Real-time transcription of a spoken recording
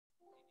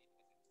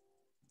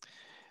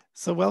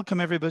So welcome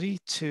everybody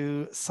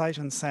to Sight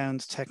and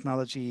Sound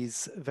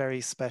Technologies' very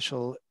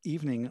special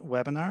evening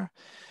webinar.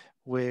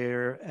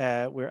 We're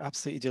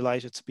absolutely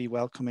delighted to be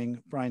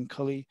welcoming Brian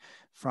Cully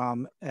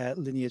from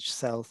Lineage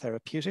Cell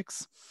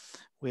Therapeutics.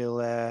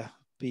 We'll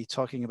be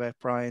talking about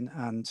Brian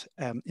and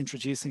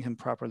introducing him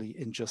properly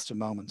in just a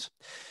moment.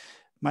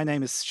 My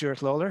name is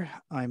Stuart Lawler.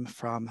 I'm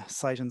from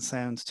Sight and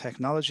Sound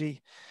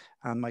Technology,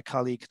 and my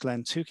colleague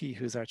Glenn Tukey,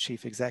 who's our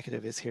Chief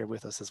Executive, is here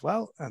with us as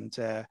well. And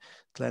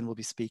Glenn will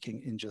be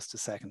speaking in just a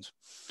second.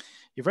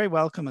 You're very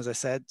welcome, as I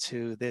said,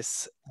 to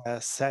this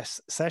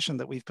session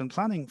that we've been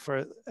planning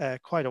for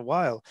quite a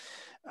while.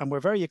 And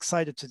we're very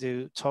excited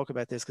to talk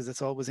about this because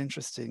it's always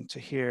interesting to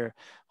hear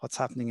what's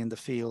happening in the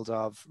field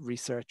of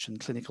research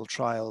and clinical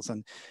trials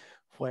and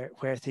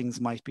where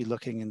things might be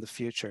looking in the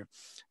future.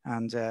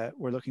 And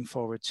we're looking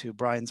forward to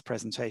Brian's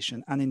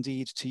presentation and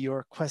indeed to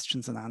your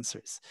questions and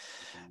answers,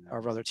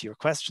 or rather to your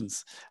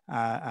questions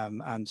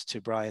and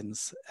to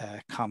Brian's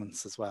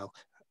comments as well.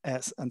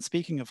 And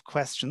speaking of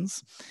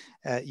questions,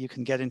 you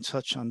can get in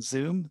touch on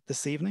Zoom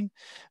this evening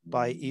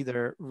by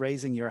either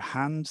raising your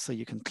hand, so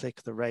you can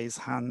click the raise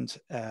hand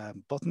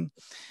button,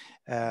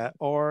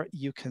 or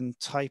you can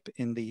type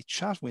in the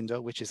chat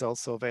window, which is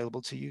also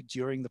available to you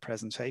during the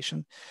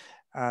presentation.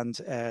 And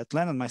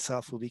Glenn and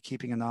myself will be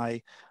keeping an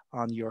eye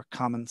on your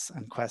comments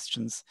and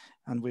questions.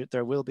 And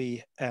there will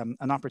be an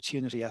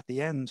opportunity at the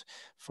end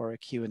for a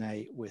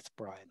Q&A with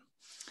Brian.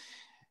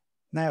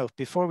 Now,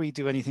 before we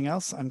do anything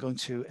else, I'm going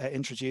to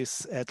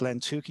introduce Glenn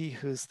Tukey,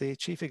 who's the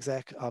Chief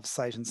Exec of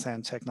Sight and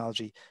Sound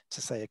Technology,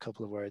 to say a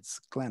couple of words.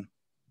 Glenn.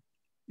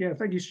 Yeah,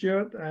 thank you,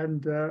 Stuart,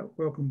 and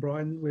welcome,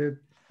 Brian.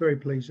 We're very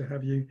pleased to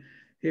have you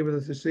here with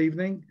us this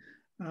evening.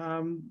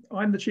 I'm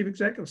the Chief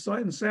Exec of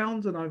Sight and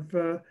Sound, and I've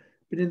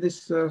been in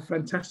this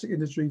fantastic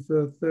industry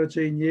for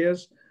 13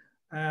 years.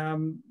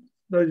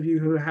 Those of you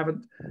who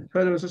haven't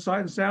heard of us at Sight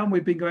and Sound,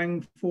 we've been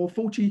going for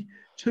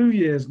 42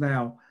 years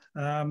now.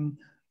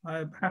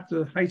 I have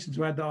to hasten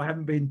to add that I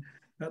haven't been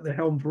at the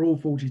helm for all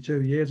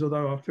 42 years,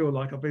 although I feel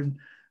like I've been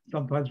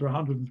sometimes for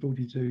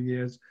 142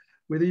 years.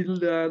 We're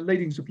the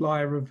leading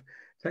supplier of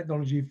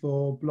technology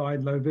for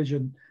blind low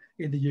vision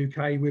in the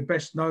UK. We're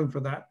best known for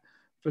that,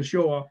 for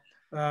sure.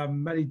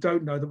 Many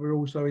don't know that we're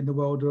also in the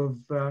world of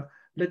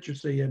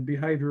literacy and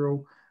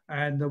behavioural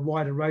and a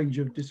wider range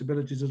of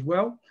disabilities as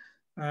well.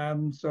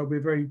 So we're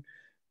very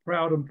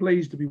proud and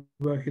pleased to be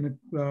working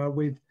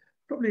with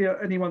probably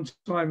at any one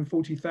time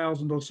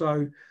 40,000 or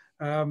so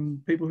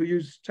people who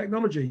use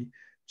technology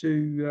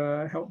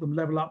to help them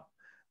level up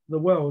the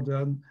world.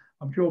 I'm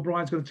sure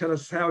Brian's going to tell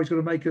us how he's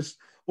going to make us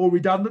all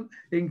redundant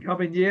in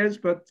coming years,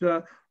 but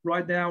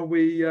right now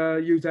we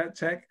use that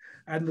tech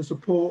and the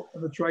support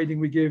and the training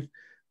we give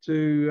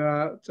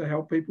to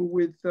help people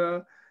with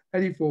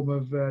any form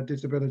of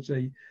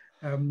disability.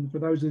 For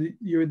those of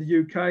you in the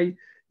UK,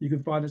 you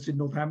can find us in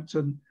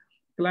Northampton,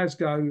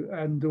 Glasgow,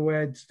 and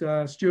where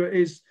Stuart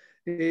is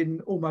in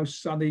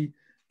almost sunny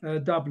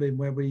Dublin,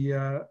 where we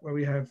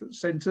have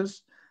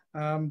centres.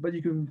 But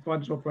you can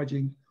find us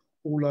operating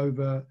all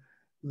over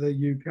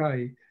the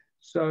UK.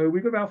 So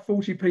we've got about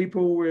 40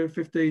 people. We're a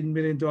 $15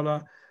 million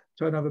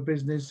turnover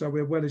business, so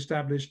we're well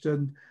established.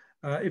 And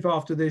if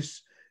after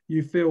this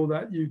you feel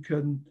that you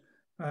can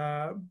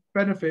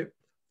benefit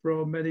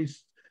from any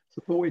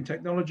supporting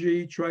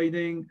technology,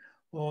 training,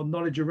 or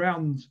knowledge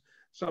around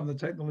some of the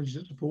technologies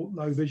that support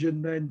low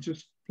vision, then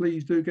just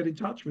please do get in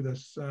touch with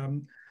us.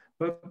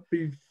 But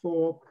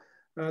before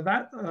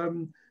that,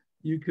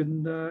 you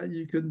can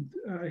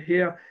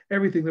hear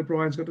everything that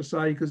Brian's got to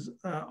say, because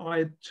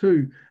I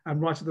too am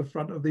right at the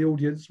front of the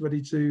audience,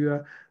 ready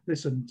to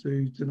listen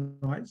to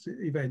tonight's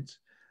event.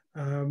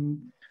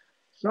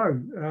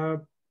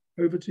 So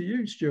over to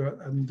you, Stuart,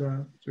 and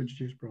to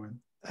introduce Brian.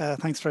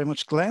 Thanks very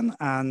much, Glenn.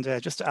 And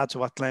just to add to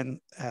what Glenn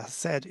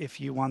said, if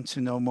you want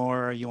to know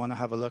more, or you want to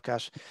have a look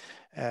at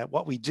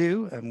what we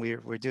do, and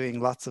we're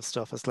doing lots of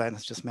stuff, as Glenn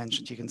has just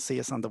mentioned. You can see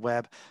us on the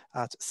web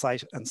at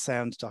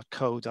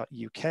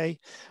sightandsound.co.uk,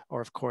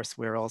 or of course,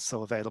 we're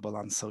also available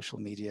on social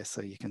media,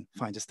 so you can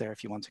find us there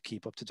if you want to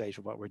keep up to date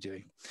with what we're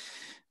doing.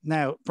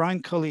 Now,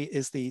 Brian Cully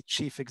is the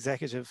Chief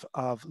Executive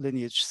of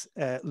Lineage,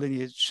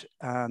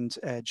 and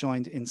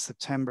joined in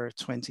September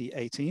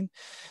 2018.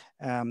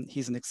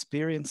 He's an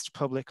experienced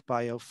public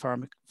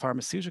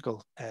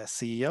biopharmaceutical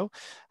CEO,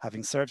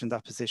 having served in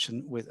that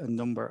position with a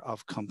number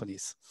of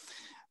companies.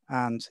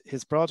 And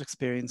his broad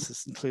experience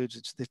has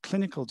included the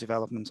clinical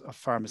development of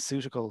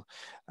pharmaceutical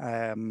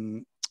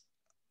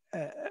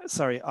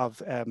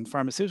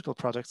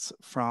products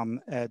from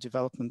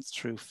development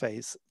through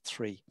phase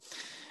 3.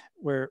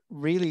 We're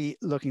really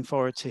looking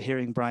forward to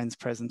hearing Brian's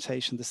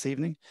presentation this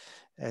evening.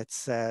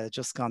 It's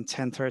just gone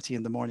 10:30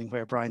 in the morning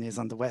where Brian is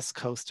on the west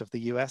coast of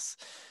the US.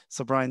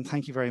 So Brian,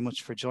 thank you very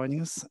much for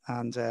joining us,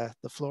 and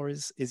the floor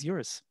is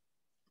yours.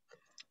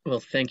 Well,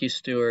 thank you,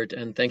 Stuart,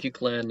 and thank you,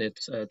 Glenn.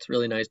 It's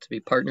really nice to be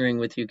partnering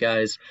with you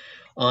guys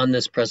on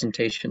this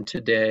presentation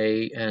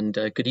today. And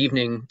good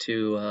evening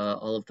to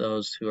all of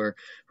those who are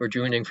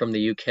joining from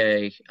the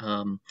UK.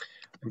 I'm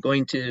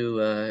going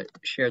to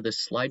share this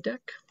slide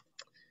deck.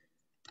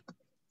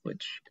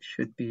 which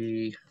should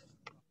be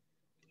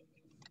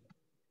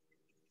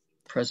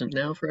present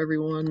now for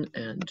everyone,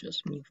 and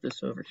just move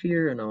this over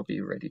here and I'll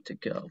be ready to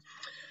go.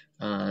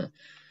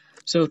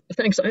 So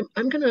thanks.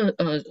 I'm going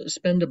to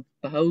spend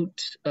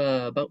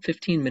about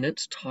 15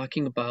 minutes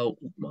talking about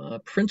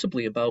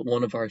principally about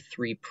one of our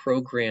 3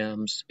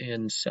 programs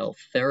in cell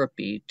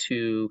therapy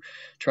to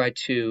try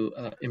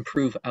to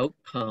improve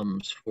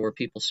outcomes for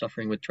people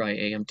suffering with dry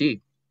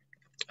AMD.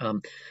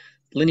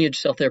 Lineage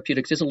Cell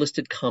Therapeutics is a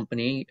listed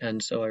company,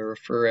 and so I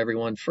refer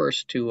everyone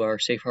first to our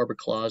safe harbor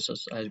clause,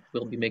 as I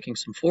will be making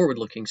some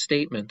forward-looking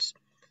statements.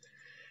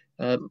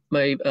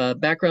 My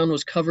background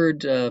was covered.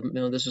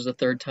 This is the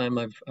 3rd time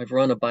I've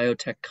run a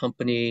biotech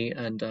company,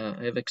 and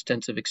I have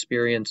extensive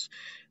experience,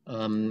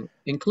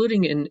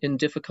 including in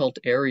difficult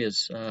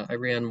areas. I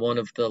ran one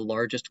of the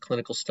largest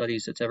clinical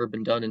studies that's ever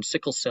been done in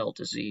sickle cell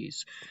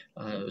disease.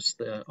 It was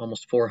the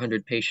almost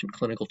 400 patient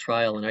clinical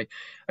trial, and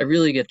I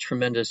really get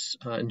tremendous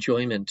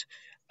enjoyment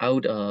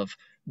out of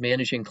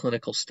managing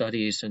clinical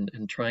studies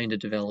and trying to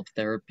develop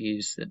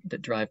therapies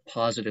that drive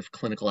positive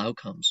clinical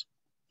outcomes.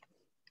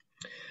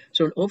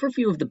 So an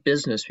overview of the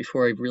business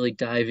before I really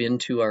dive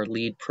into our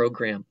lead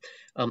program.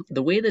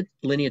 The way that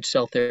Lineage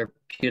Cell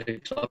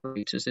Therapeutics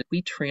operates is that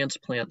we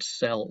transplant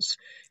cells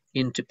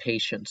into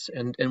patients,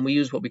 and we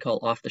use what we call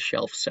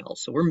off-the-shelf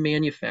cells. So we're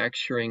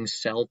manufacturing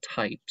cell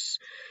types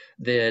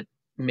that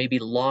may be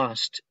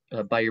lost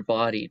by your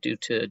body due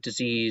to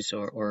disease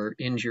or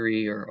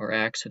injury or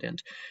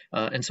accident.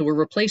 And so we're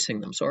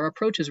replacing them. So our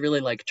approach is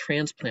really like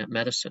transplant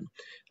medicine.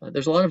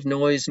 There's a lot of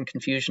noise and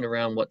confusion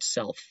around what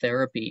cell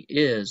therapy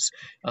is.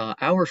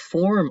 Our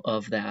form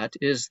of that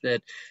is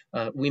that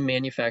we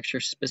manufacture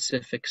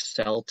specific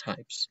cell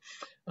types.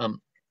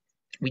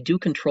 We do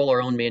control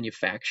our own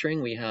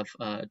manufacturing. We have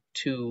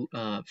 2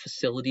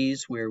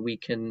 facilities where we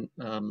can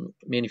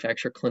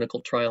manufacture clinical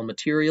trial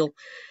material.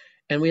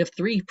 And we have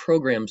 3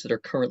 programs that are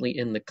currently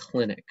in the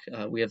clinic.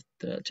 We have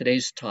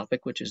today's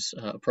topic, which is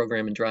a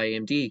program in dry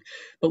AMD,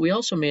 but we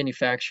also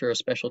manufacture a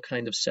special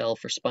kind of cell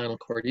for spinal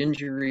cord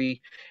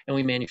injury, and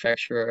we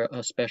manufacture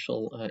a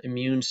special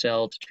immune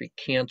cell to treat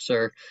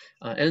cancer.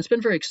 And it's been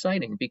very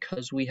exciting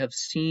because we have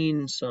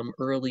seen some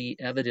early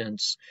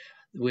evidence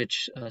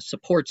which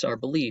supports our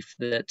belief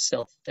that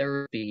cell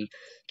therapy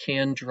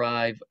can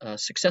drive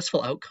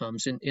successful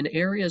outcomes in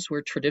areas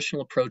where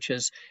traditional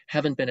approaches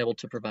haven't been able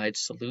to provide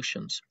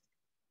solutions.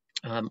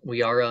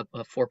 We are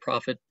a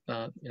for-profit,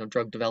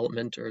 drug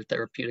development or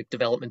therapeutic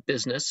development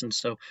business, and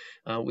so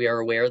we are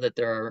aware that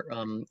there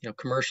are,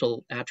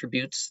 commercial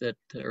attributes that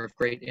are of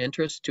great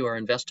interest to our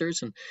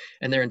investors,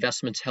 and their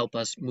investments help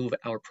us move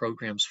our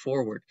programs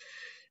forward.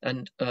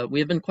 And we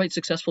have been quite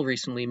successful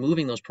recently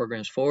moving those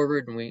programs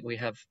forward, and we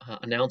have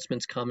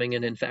announcements coming.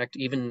 And in fact,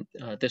 even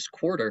this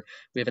quarter,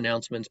 we have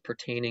announcements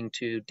pertaining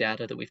to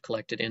data that we've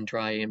collected in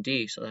dry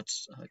AMD. So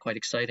that's quite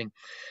exciting.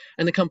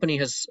 And the company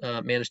has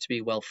managed to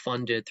be well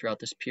funded throughout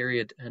this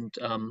period. And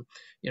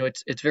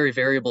it's very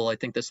variable. I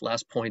think this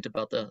last point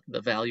about the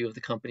value of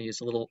the company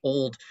is a little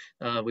old.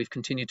 We've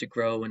continued to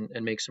grow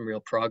and make some real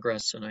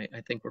progress. And I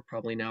think we're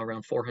probably now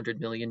around 400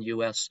 million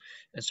US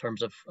in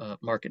terms of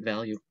market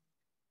value.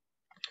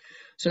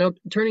 So now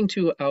turning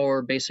to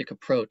our basic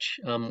approach,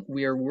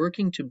 we are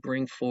working to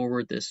bring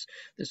forward this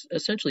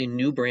essentially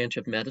new branch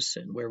of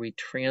medicine where we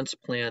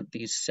transplant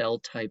these cell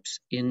types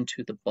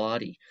into the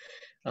body.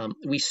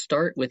 We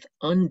start with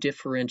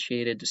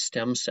undifferentiated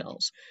stem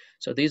cells.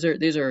 So these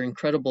are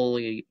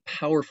incredibly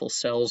powerful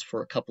cells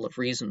for a couple of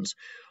reasons.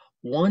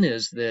 One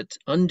is that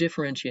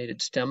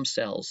undifferentiated stem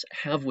cells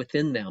have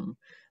within them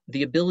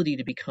the ability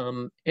to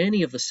become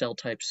any of the cell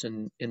types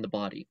in the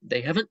body.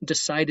 They haven't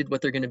decided what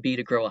they're going to be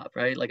to grow up,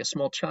 right? Like a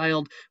small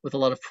child with a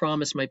lot of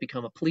promise might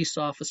become a police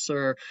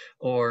officer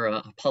or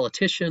a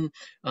politician.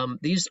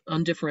 These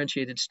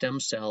undifferentiated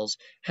stem cells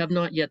have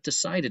not yet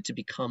decided to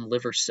become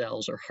liver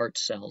cells or heart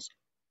cells.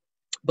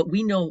 But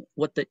we know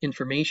what the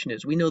information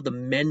is. We know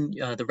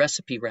the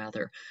recipe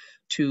rather,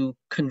 to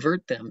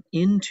convert them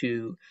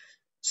into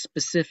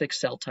specific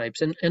cell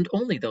types and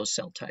only those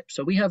cell types.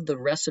 So we have the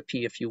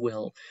recipe, if you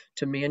will,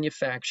 to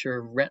manufacture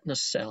retina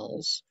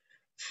cells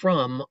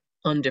from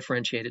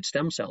undifferentiated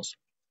stem cells.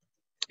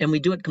 And we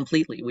do it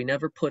completely. We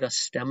never put a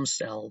stem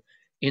cell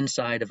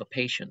inside of a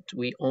patient.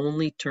 We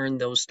only turn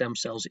those stem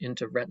cells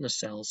into retina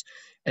cells,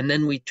 and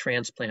then we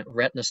transplant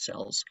retina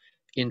cells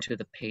into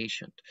the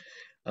patient.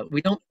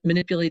 We don't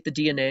manipulate the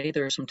DNA.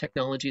 There are some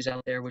technologies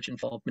out there which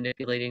involve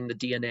manipulating the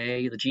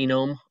DNA, the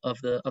genome of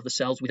the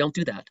cells. We don't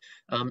do that.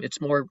 It's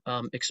more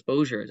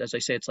exposure. As I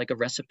say, it's like a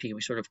recipe.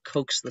 We sort of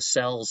coax the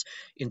cells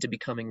into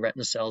becoming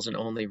retina cells and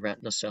only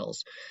retina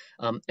cells.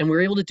 And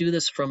we're able to do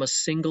this from a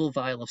single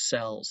vial of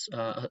cells.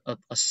 A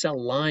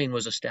cell line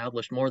was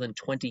established more than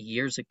 20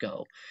 years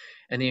ago.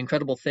 And the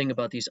incredible thing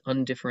about these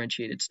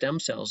undifferentiated stem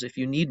cells, if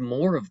you need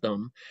more of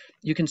them,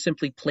 you can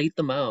simply plate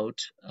them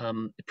out,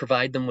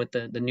 provide them with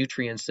the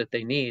nutrients that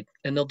they need,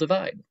 and they'll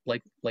divide.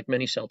 Like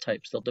many cell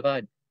types, they'll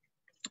divide.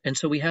 And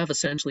so we have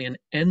essentially an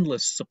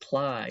endless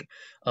supply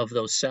of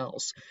those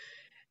cells.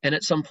 And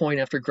at some point,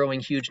 after growing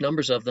huge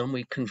numbers of them,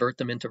 we convert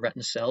them into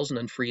retina cells and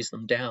then freeze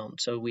them down.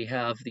 So we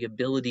have the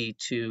ability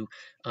to,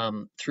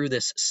 through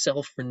this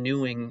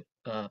self-renewing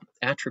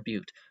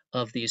attribute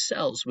of these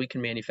cells, we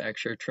can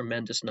manufacture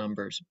tremendous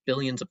numbers,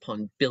 billions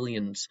upon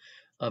billions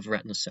of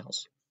retina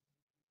cells.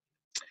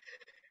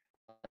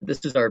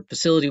 This is our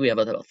facility. We have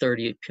about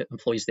 30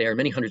 employees there,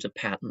 many hundreds of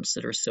patents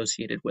that are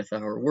associated with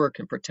our work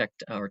and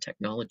protect our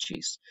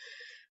technologies.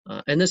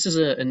 And this is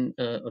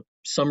a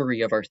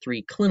summary of our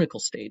 3 clinical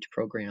stage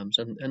programs.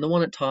 And the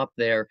one at top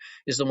there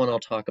is the one I'll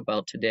talk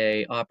about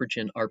today,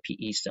 OpRegen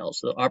RPE cells.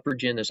 So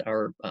OpRegen is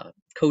our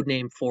code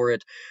name for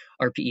it.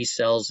 RPE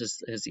cells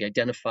is the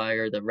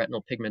identifier, the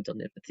retinal pigment on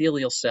the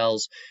epithelial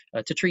cells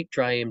to treat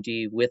dry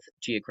AMD with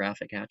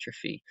geographic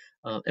atrophy.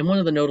 And one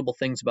of the notable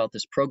things about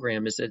this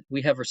program is that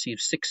we have received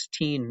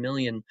 16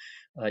 million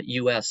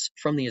US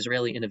from the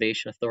Israeli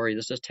Innovation Authority.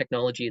 This is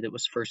technology that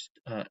was first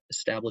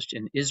established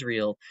in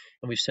Israel,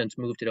 and we've since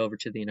moved it over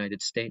to the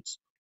United States.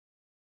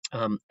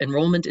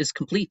 Enrollment is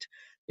complete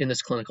in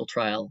this clinical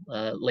trial.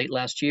 Late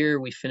last year,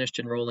 we finished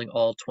enrolling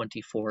all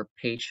 24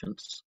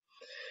 patients.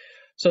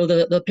 So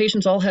the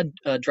patients all had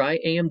dry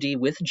AMD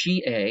with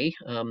GA.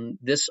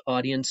 This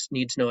audience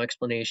needs no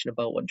explanation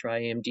about what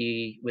dry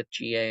AMD with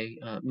GA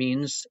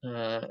means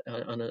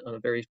on a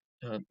very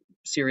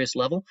serious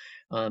level.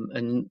 But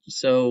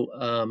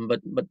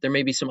there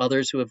may be some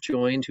others who have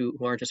joined who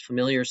aren't as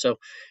familiar. So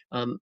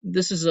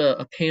this is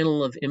a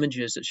panel of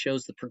images that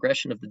shows the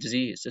progression of the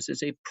disease. This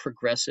is a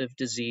progressive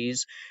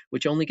disease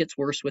which only gets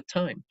worse with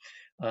time.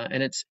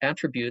 And its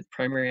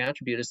primary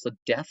attribute is the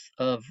death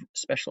of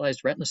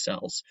specialized retina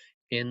cells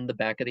in the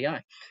back of the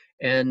eye.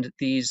 And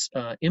these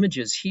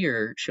images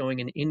here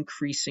showing an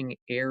increasing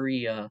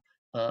area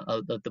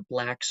of the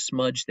black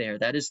smudge there,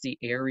 that is the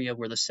area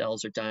where the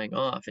cells are dying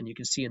off. And you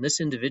can see in this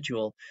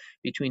individual,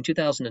 between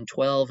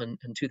 2012 and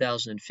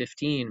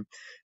 2015,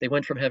 they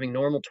went from having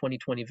normal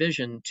 20/20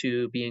 vision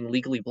to being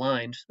legally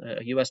blind,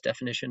 a US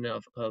definition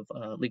of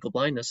legal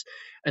blindness,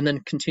 and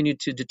then continued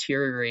to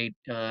deteriorate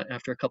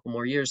after a couple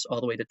more years all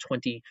the way to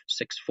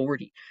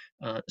 20/640.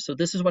 So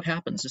this is what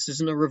happens. This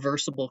isn't a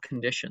reversible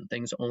condition.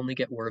 Things only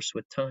get worse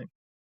with time.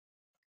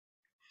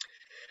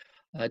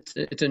 It's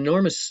an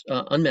enormous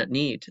unmet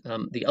need.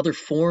 The other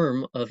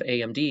form of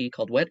AMD,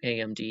 called wet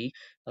AMD,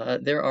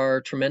 there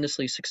are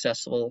tremendously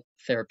successful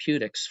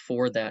therapeutics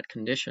for that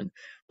condition,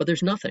 but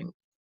there's nothing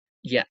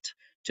yet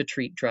to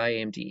treat dry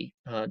AMD,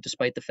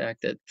 despite the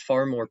fact that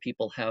far more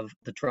people have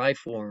the dry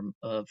form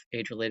of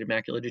age-related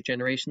macular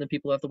degeneration than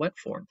people have the wet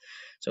form.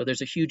 So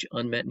there's a huge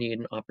unmet need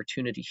and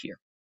opportunity here.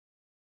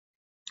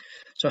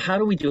 So how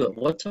do we do it?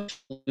 What's our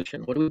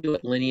solution? What do we do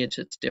at Lineage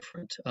that's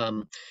different?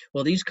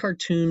 Well, these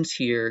cartoons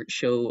here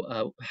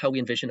show how we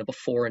envision a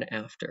before and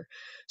after.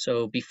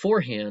 So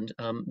beforehand,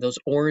 those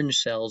orange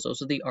cells,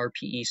 those are the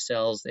RPE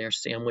cells. They are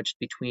sandwiched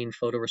between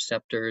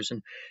photoreceptors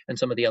and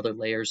some of the other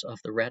layers of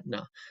the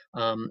retina.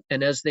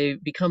 And as they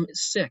become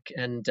sick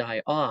and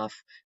die off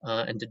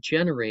and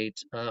degenerate,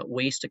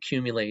 waste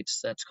accumulates.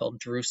 That's called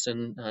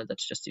drusen.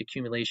 That's just the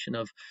accumulation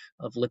of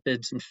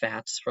lipids and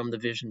fats from the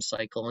vision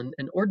cycle.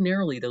 And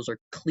ordinarily, those are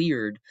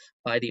cleared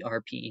by the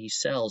RPE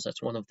cells.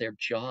 That's one of their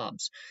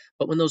jobs.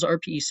 But when those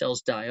RPE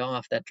cells die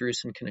off, that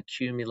drusen can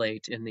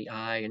accumulate in the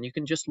eye, and you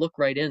can just look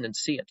right in and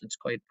see it. It's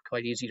quite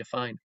easy to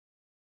find.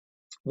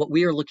 What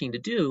we are looking to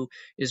do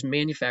is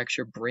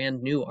manufacture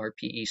brand new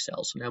RPE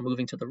cells. So now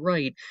moving to the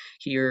right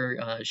here,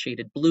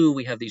 shaded blue,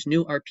 we have these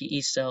new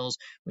RPE cells.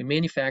 We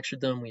manufactured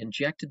them, we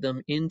injected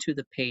them into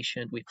the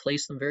patient, we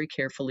placed them very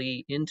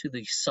carefully into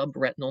the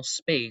subretinal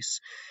space,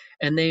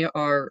 and they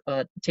are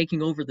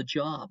taking over the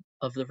job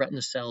of the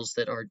retina cells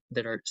that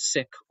are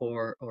sick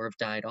or have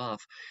died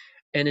off.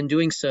 And in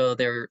doing so,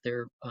 they're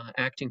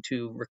acting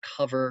to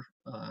recover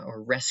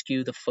or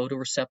rescue the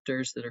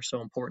photoreceptors that are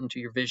so important to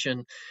your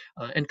vision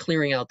and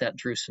clearing out that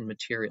drusen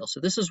material. So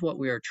this is what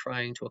we are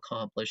trying to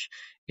accomplish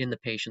in the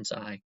patient's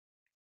eye.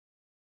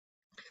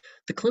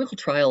 The clinical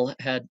trial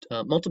had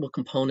multiple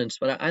components,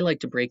 but I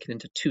like to break it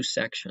into 2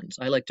 sections.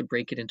 I like to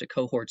break it into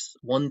cohorts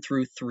 1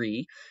 through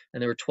 3,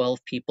 and there were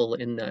 12 people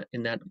in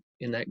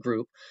that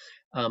group.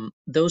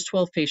 Those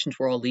 12 patients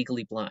were all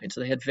legally blind,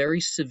 so they had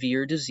very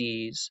severe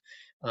disease.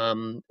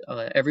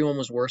 Everyone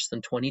was worse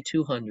than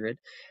 2,200,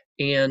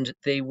 and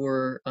they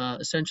were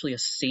essentially a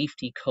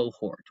safety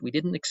cohort. We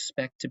didn't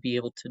expect to be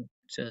able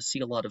to see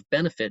a lot of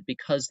benefit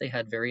because they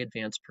had very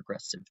advanced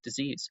progressive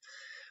disease.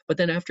 But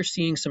then after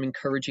seeing some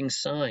encouraging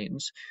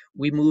signs,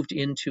 we moved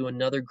into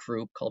another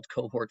group called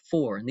cohort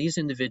 4. And these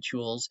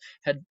individuals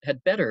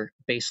had better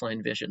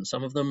baseline vision.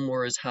 Some of them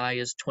were as high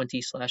as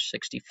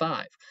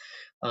 20/65.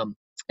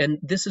 And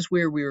this is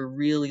where we were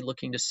really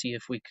looking to see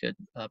if we could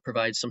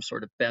provide some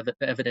sort of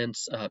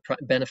evidence,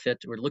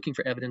 benefit. We're looking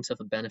for evidence of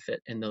a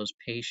benefit in those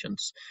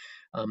patients.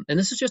 And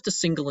this is just a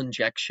single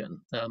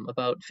injection.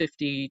 About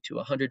 50 to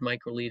 100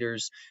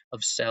 microliters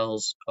of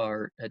cells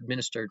are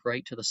administered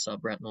right to the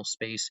subretinal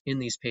space in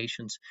these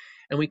patients.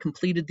 And we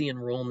completed the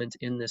enrollment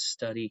in this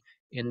study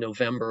in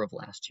November of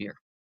last year.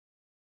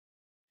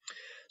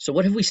 So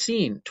what have we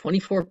seen?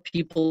 24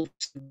 people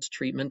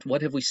treatment.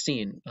 What have we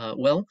seen?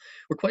 Well,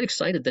 we're quite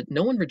excited that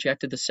no one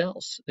rejected the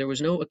cells. There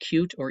was no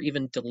acute or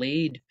even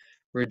delayed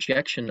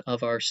rejection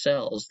of our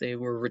cells. They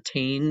were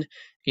retained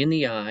in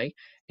the eye.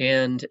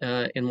 And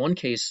in one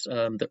case,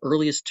 the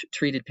earliest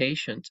treated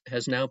patient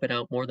has now been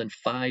out more than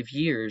 5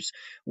 years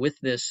with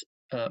this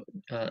uh,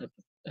 uh,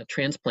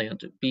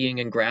 transplant being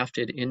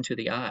engrafted into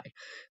the eye.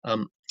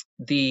 Um,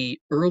 the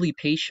early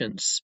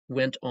patients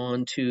went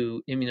on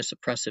to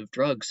immunosuppressive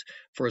drugs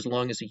for as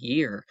long as a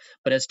year.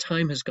 But as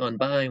time has gone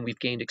by and we've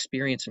gained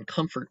experience and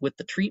comfort with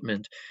the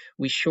treatment,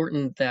 we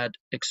shortened that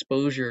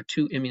exposure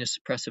to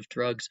immunosuppressive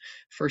drugs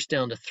first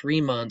down to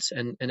 3 months.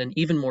 And then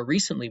even more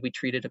recently, we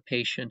treated a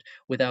patient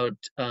without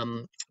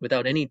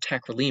any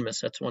tacrolimus.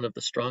 That's one of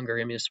the stronger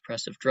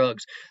immunosuppressive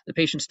drugs. The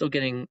patient's still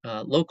getting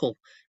local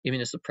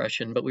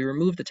immunosuppression, but we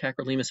removed the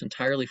tacrolimus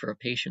entirely for a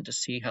patient to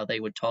see how they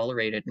would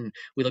tolerate it. And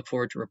we look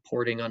forward to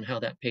reporting on how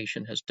that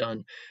patient has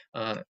done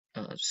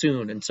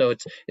soon. And so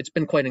it's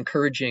been quite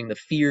encouraging. The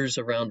fears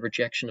around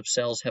rejection of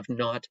cells have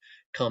not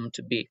come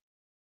to be.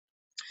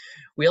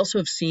 We also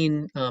have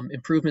seen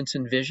improvements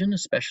in vision,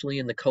 especially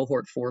in the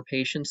cohort 4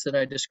 patients that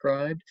I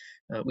described.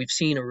 We've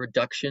seen a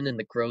reduction in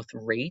the growth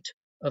rate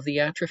of the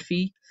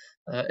atrophy.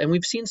 And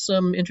we've seen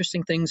some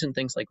interesting things in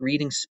things like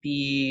reading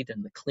speed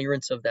and the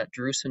clearance of that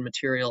drusen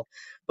material.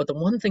 But the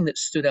one thing that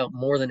stood out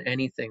more than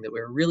anything that we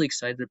were really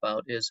excited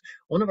about is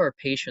one of our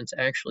patients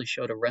actually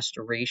showed a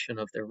restoration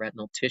of their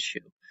retinal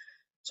tissue.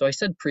 So I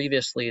said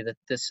previously that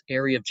this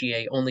area of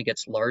GA only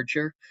gets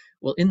larger.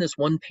 Well, in this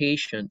one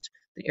patient,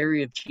 the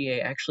area of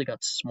GA actually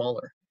got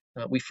smaller.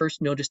 We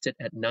first noticed it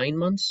at 9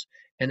 months,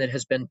 and it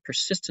has been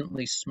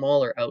persistently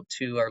smaller out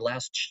to our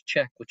last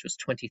check, which was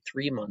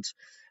 23 months.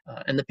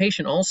 And the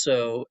patient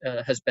also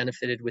has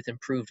benefited with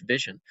improved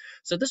vision.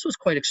 So this was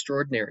quite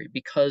extraordinary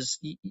because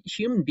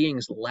human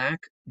beings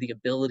lack the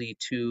ability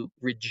to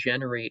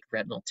regenerate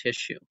retinal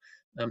tissue.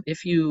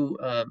 If you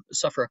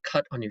suffer a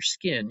cut on your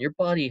skin, your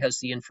body has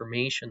the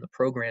information, the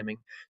programming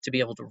to be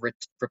able to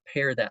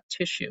repair that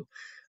tissue,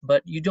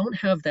 but you don't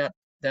have that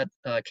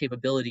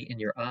capability in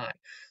your eye.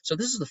 So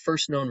this is the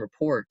first known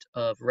report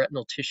of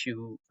retinal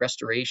tissue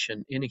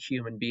restoration in a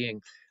human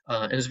being,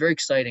 and it's very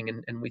exciting.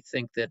 And we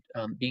think that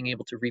being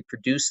able to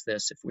reproduce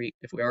this, if we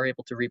are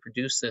able to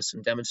reproduce this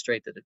and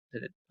demonstrate that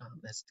it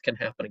can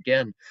happen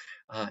again,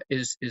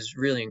 is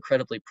really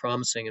incredibly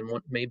promising, and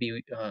what may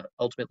be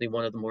ultimately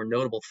one of the more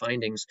notable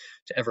findings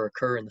to ever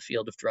occur in the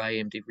field of dry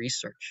AMD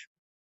research.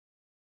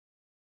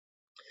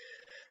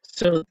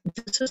 So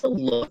this is a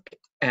look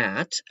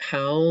at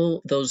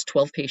how those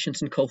 12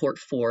 patients in cohort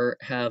 4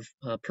 have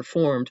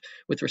performed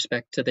with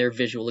respect to their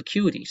visual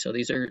acuity. So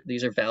these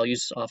are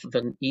values off of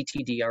an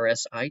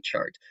ETDRS eye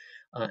chart.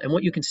 And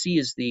what you can see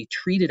is the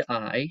treated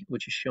eye,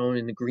 which is shown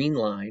in the green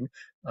line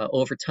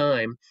over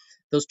time.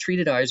 Those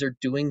treated eyes are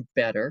doing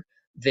better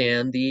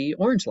than the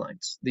orange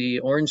lines. The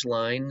orange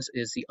lines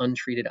is the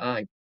untreated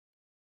eye.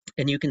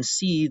 And you can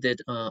see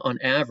that on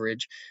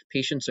average,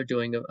 patients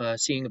are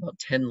seeing about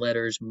 10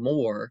 letters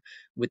more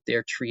with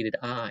their treated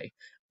eye.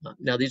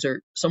 Now, these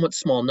are somewhat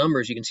small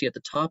numbers. You can see at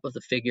the top of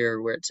the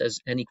figure where it says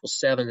n equals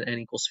 7 and n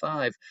equals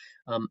 5,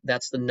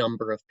 that's the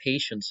number of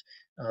patients.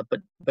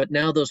 But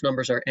now those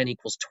numbers are n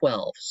equals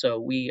 12. So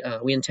we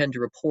intend to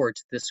report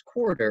this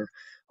quarter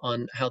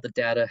on how the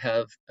data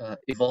have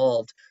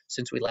evolved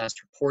since we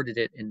last reported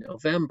it in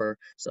November.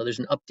 So there's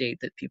an update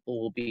that people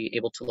will be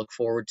able to look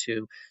forward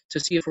to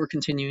see if we're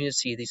continuing to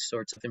see these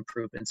sorts of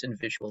improvements in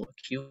visual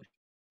acuity.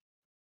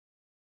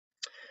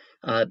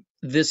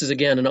 This is,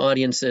 again, an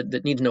audience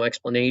that needs no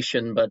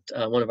explanation, but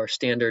one of our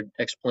standard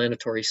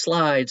explanatory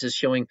slides is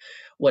showing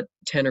what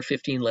 10 or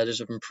 15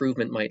 letters of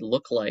improvement might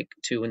look like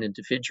to an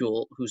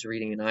individual who's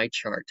reading an eye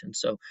chart. And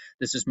so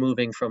this is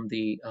moving from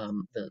the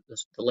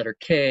letter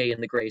K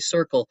in the gray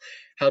circle.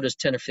 How does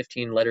 10 or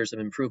 15 letters of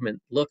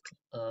improvement look?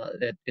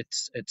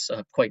 It's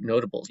quite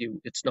notable.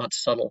 It's not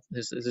subtle.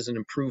 This is an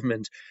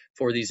improvement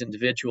for these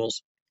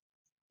individuals.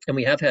 And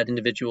we have had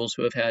individuals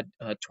who have had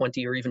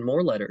 20 or even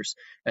more letters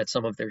at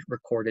some of their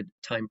recorded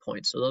time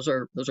points. So those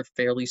are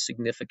fairly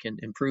significant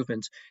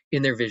improvements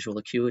in their visual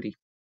acuity.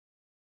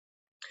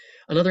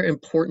 Another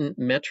important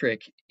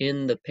metric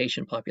in the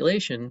patient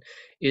population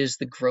is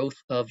the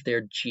growth of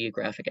their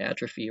geographic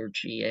atrophy, or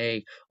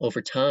GA,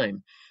 over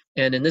time.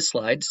 And in this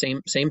slide,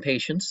 same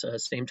patients,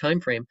 same time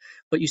frame,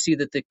 but you see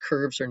that the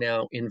curves are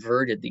now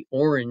inverted. The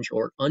orange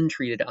or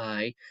untreated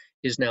eye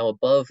is now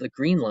above the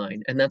green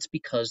line, and that's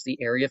because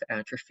the area of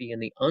atrophy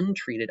in the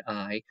untreated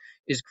eye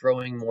is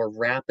growing more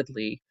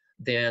rapidly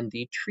than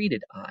the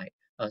treated eye.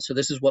 So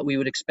this is what we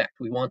would expect.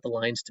 We want the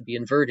lines to be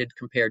inverted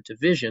compared to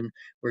vision,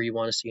 where you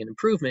want to see an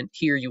improvement.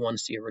 Here you want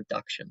to see a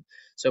reduction.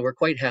 So we're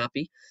quite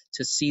happy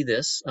to see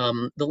this.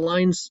 The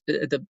lines,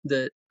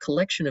 the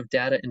collection of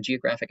data in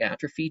geographic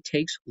atrophy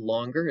takes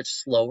longer.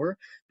 It's slower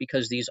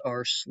because these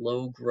are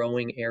slow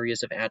growing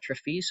areas of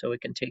atrophy. So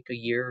it can take a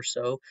year or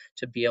so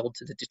to be able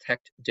to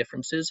detect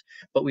differences.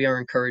 But we are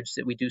encouraged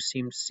that we do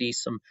seem to see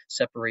some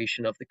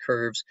separation of the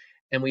curves.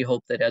 And we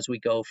hope that as we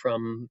go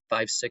from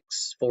 5,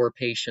 6, 4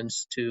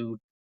 patients to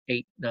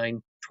 8,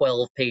 9,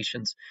 12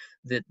 patients,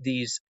 that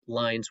these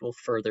lines will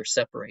further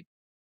separate.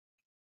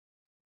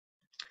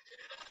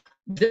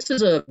 This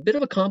is a bit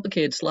of a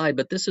complicated slide,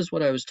 but this is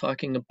what I was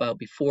talking about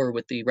before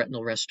with the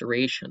retinal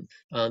restoration.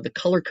 The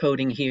color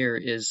coding here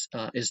is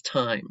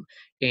time,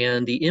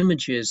 and the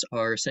images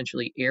are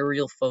essentially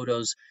aerial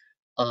photos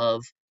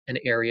of an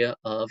area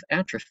of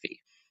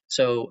atrophy.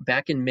 So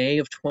back in May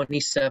of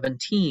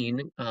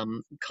 2017,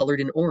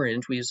 colored in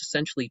orange, we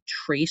essentially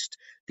traced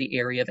the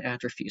area of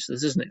atrophy. So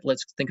this isn't,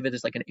 let's think of it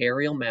as like an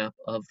aerial map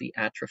of the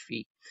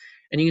atrophy.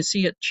 And you can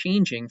see it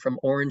changing from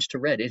orange to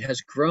red. It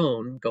has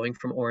grown, going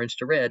from orange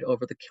to red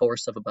over the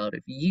course of about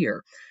a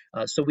year.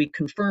 So we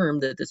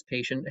confirmed that this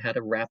patient had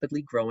a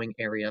rapidly growing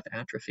area of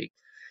atrophy.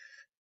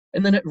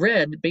 And then at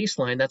red,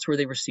 baseline, that's where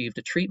they received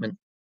a treatment.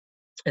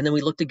 And then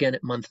we looked again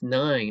at month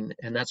 9,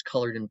 and that's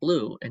colored in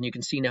blue. And you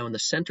can see now in the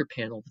center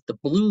panel that the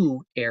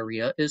blue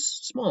area is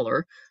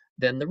smaller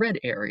than the red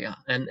area.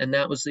 And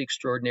that was the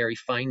extraordinary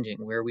finding,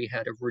 where we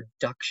had a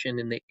reduction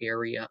in the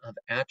area of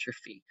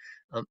atrophy.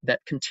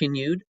 That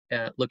continued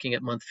looking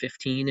at month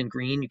 15 in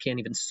green. You can't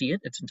even see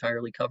it. It's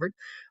entirely covered.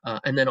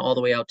 And then all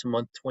the way out to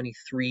month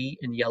 23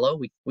 in yellow.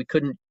 We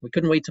couldn't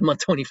wait to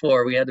month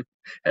 24. We had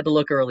to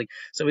look early.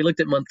 So we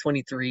looked at month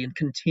 23 and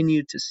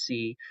continued to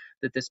see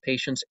that this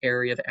patient's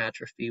area of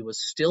atrophy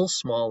was still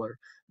smaller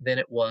than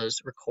it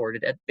was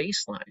recorded at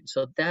baseline.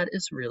 So that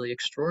is really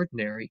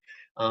extraordinary.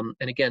 And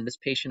again, this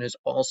patient has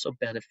also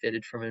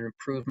benefited from an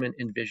improvement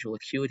in visual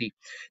acuity.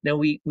 Now,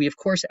 we of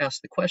course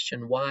asked the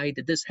question, why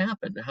did this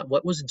happen?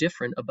 What was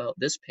different about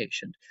this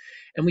patient?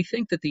 And we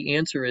think that the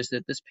answer is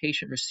that this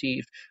patient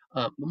received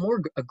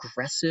more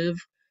aggressive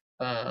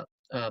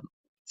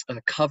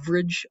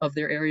coverage of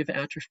their area of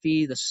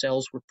atrophy. The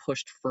cells were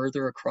pushed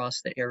further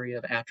across the area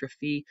of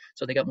atrophy,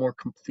 so they got more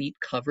complete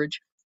coverage.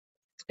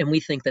 And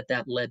we think that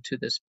that led to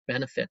this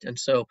benefit. And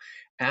so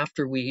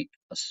after we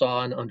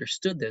saw and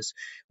understood this,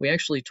 we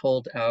actually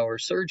told our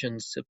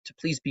surgeons to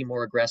please be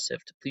more aggressive,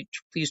 to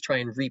please try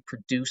and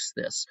reproduce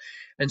this.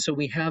 And so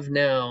we have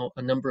now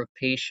a number of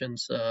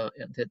patients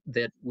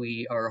that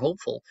we are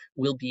hopeful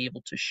will be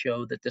able to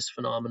show that this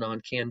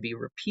phenomenon can be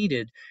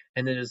repeated,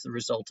 and it is the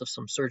result of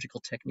some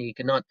surgical technique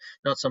and not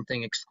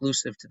something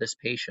exclusive to this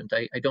patient.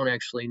 I don't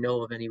actually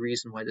know of any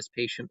reason why this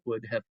patient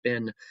would have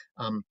been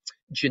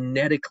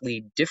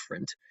genetically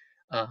different.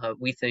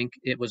 We think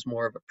it was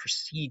more of a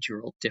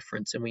procedural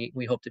difference, and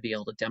we hope to be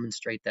able to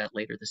demonstrate that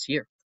later this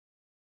year.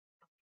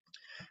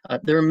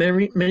 There are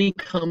many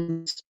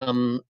companies.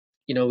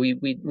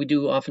 We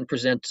do often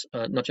present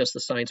not just the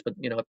science, but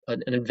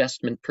an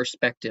investment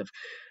perspective.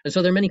 And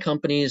so there are many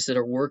companies that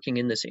are working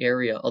in this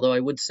area, although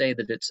I would say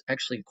that it's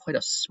actually quite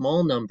a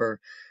small number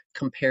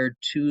compared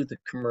to the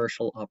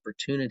commercial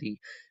opportunity.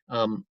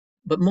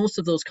 But most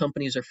of those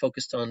companies are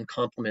focused on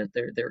complement.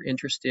 They're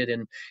interested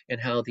in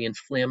how the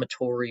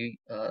inflammatory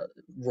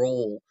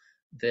role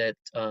that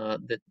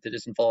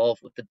is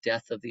involved with the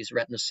death of these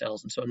retina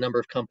cells. And so a number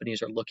of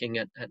companies are looking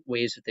at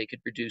ways that they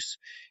could reduce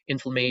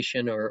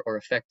inflammation or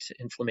affect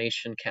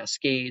inflammation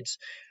cascades.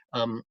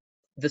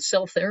 The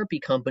cell therapy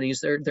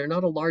companies, they're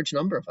not a large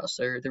number of us.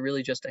 They're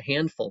really just a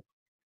handful,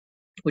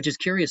 which is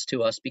curious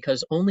to us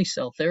because only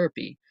cell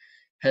therapy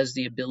has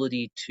the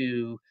ability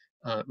to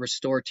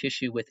restore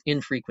tissue with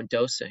infrequent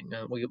dosing.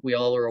 We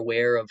all are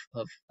aware of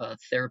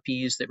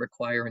therapies that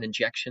require an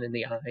injection in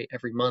the eye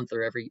every month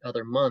or every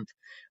other month.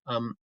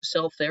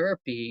 Cell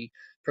therapy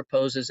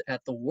proposes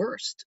at the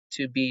worst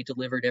to be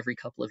delivered every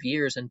couple of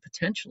years and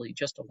potentially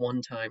just a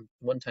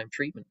one-time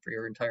treatment for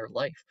your entire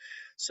life.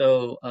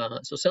 So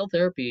cell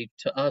therapy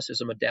to us is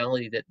a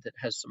modality that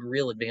has some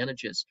real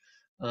advantages.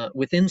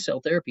 Within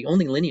cell therapy,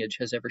 only Lineage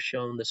has ever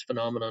shown this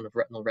phenomenon of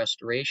retinal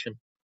restoration.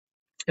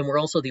 And we're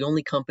also the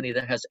only company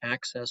that has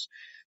access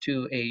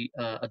to a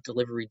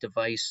delivery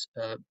device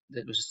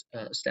that was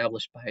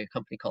established by a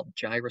company called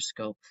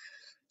Gyroscope.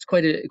 It's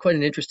quite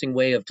an interesting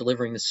way of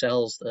delivering the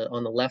cells.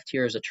 On the left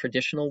here is a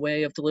traditional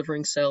way of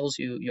delivering cells.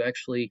 You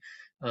actually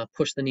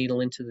push the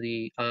needle into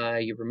the eye,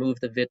 you remove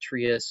the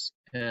vitreous,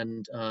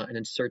 and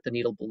insert the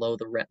needle below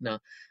the retina.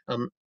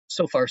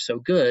 So far, so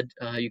good.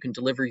 You can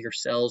deliver your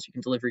cells, you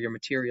can deliver your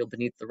material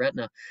beneath the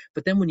retina.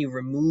 But then when you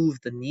remove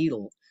the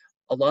needle,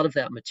 a lot of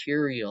that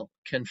material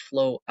can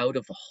flow out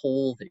of the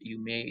hole that you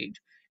made.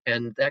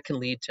 And that can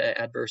lead to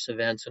adverse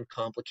events and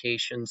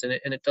complications, and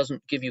it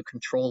doesn't give you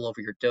control over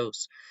your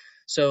dose.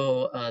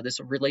 So this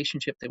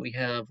relationship that we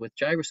have with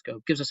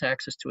Gyroscope gives us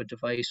access to a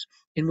device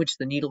in which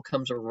the needle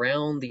comes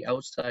around the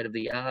outside of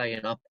the eye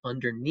and up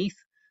underneath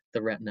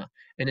the retina.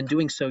 And in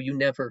doing so, you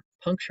never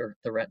puncture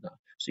the retina.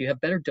 So you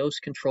have better dose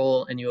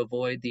control and you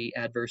avoid the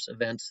adverse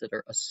events that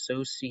are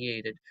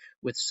associated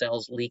with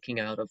cells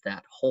leaking out of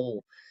that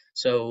hole.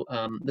 So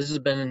this has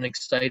been an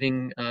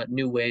exciting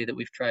new way that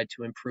we've tried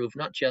to improve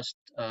not just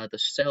the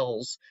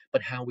cells,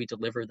 but how we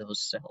deliver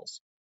those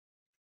cells.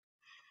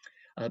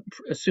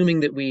 Assuming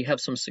that we have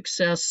some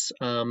success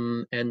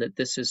and that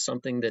this is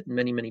something that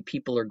many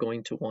people are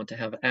going to want to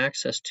have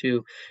access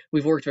to,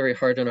 we've worked very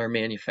hard on our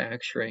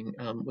manufacturing.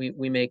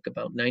 We make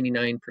about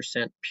 99%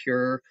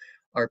 pure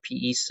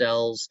RPE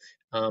cells.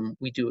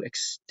 We do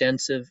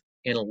extensive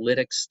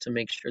analytics to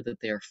make sure that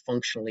they are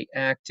functionally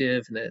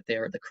active and that they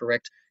are the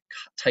correct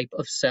type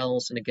of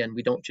cells. And again,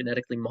 we don't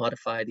genetically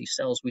modify these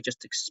cells, we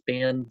just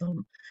expand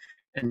them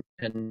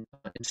and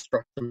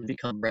instruct them to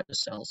become retina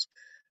cells.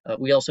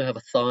 We also have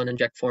a thaw and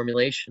inject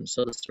formulation,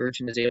 so the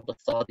surgeon is able to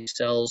thaw these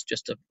cells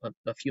just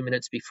a few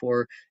minutes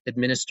before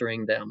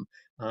administering them.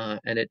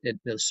 And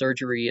the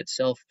surgery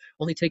itself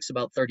only takes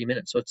about 30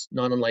 minutes, so it's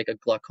not unlike a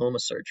glaucoma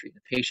surgery.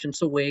 The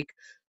patient's awake,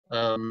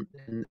 and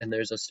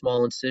there's a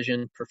small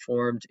incision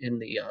performed in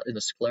the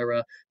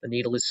sclera. The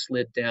needle is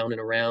slid down and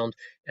around,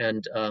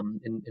 and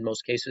in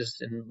most cases,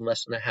 in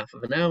less than a half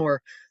of an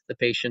hour, the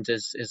patient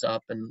is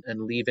up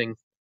and leaving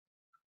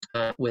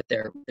with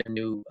their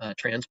new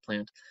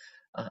transplant.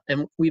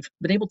 And we've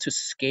been able to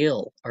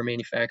scale our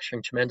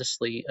manufacturing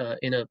tremendously.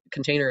 In a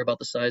container about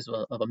the size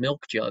of a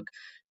milk jug,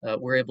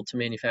 we're able to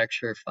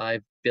manufacture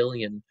 5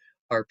 billion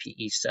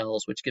RPE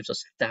cells, which gives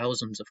us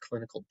thousands of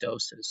clinical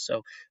doses.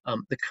 So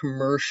the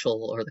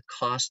commercial or the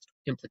cost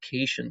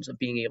implications of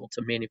being able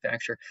to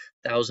manufacture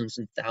thousands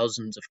and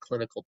thousands of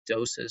clinical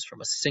doses from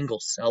a single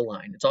cell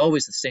line. It's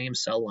always the same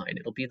cell line.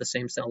 It'll be the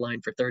same cell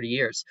line for 30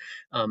 years.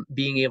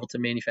 Being able to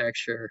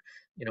manufacture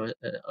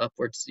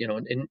upwards,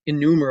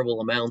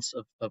 innumerable amounts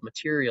of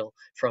material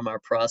from our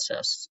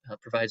process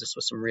provides us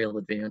with some real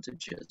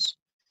advantages.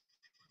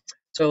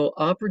 So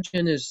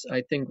OpRegen is,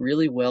 I think,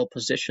 really well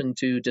positioned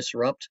to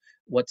disrupt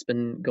what's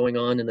been going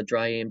on in the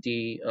dry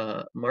AMD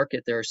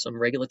market. There are some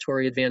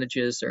regulatory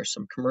advantages, there are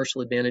some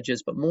commercial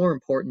advantages, but more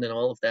important than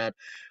all of that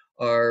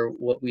are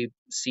what we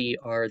see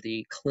are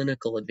the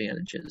clinical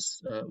advantages.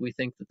 We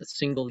think that the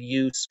single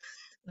use,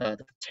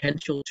 the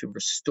potential to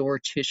restore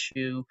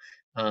tissue,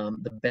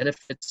 the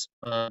benefits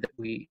that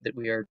we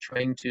are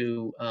trying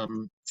to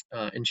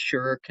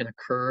ensure can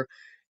occur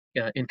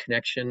in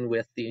connection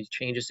with the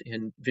changes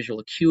in visual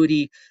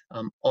acuity.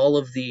 All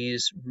of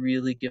these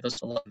really give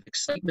us a lot of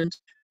excitement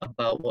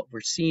about what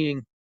we're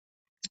seeing.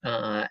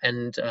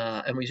 And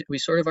we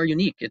sort of are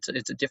unique. It's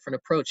a different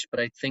approach, but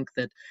I think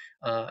that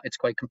it's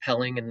quite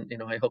compelling.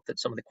 And I hope that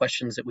some of the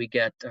questions that we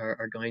get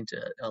are going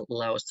to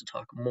allow us to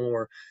talk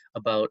more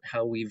about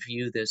how we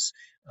view this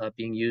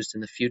being used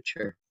in the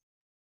future.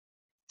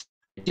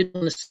 I did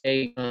want to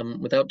say,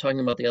 without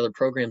talking about the other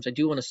programs, I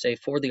do want to say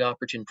for the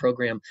OpRegen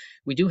program,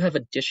 we do have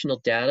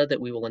additional data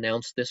that we will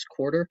announce this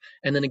quarter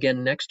and then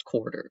again next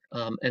quarter.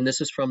 And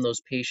this is from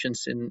those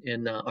patients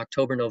in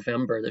October,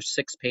 November. There's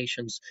 6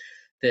 patients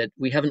that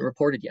we haven't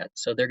reported yet.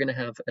 So they're going to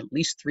have at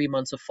least 3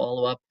 months of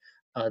follow-up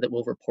that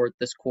we'll report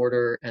this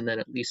quarter, and then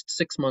at least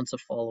 6 months of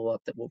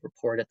follow-up that we'll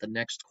report at the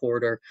next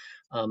quarter.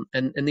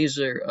 And these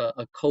are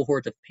a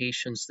cohort of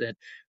patients that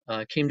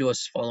came to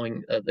us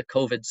following the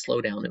COVID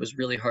slowdown. It was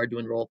really hard to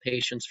enroll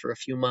patients for a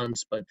few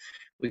months, but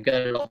we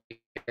got it all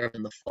taken care of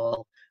in the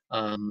fall.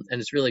 And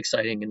it's really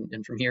exciting.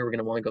 And from here, we're going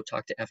to want to go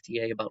talk to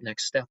FDA about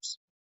next steps.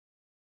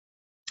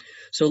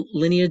 So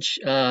Lineage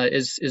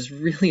is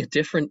really a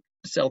different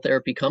cell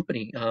therapy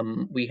company.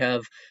 We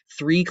have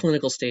 3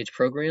 clinical stage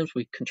programs.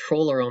 We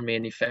control our own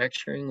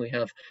manufacturing. We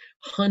have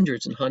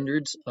hundreds and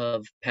hundreds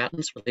of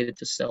patents related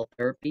to cell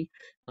therapy.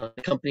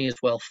 The company is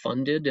well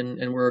funded,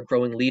 and we're a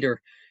growing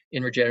leader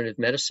in regenerative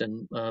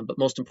medicine. But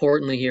most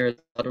importantly, here at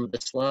the bottom of the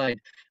slide,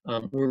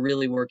 we're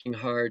really working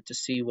hard to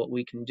see what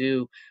we can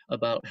do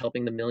about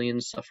helping the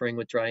millions suffering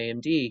with dry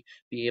AMD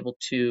be able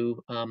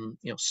to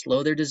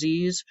slow their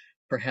disease,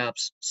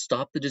 perhaps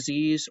stop the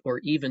disease, or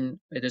even,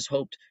 it is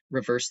hoped,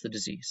 reverse the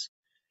disease.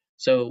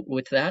 So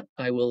with that,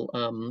 I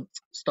will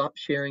stop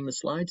sharing the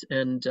slides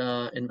and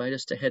invite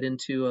us to head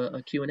into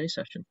a Q&A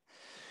session.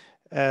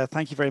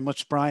 Thank you very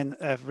much, Brian.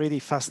 A really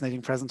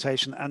fascinating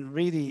presentation and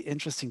really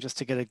interesting just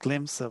to get a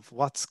glimpse of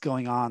what's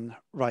going on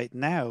right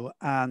now,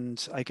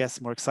 and I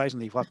guess more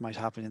excitingly, what might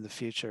happen in the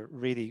future.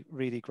 Really,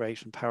 really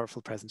great and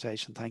powerful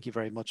presentation. Thank you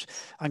very much.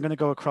 I'm going to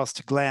go across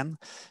to Glenn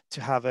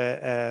to have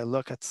a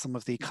look at some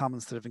of the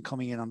comments that have been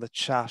coming in on the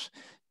chat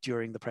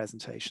during the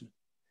presentation.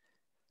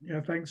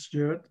 Yeah, thanks,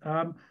 Stuart.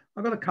 I've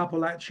got a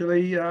couple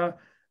actually,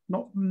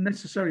 not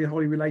necessarily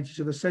wholly related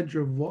to the centre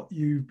of what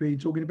you've been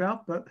talking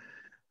about, but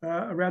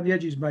around the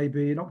edges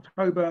maybe. In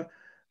October,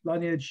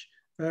 Lineage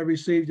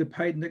received a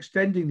patent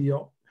extending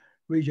the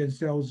regen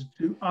cells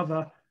to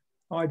other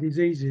eye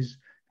diseases.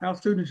 How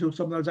soon until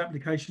some of those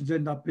applications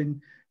end up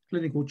in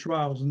clinical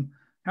trials, and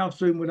how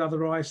soon would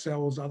other eye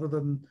cells other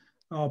than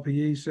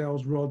RPE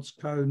cells, rods,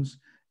 cones,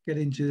 get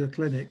into the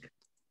clinic?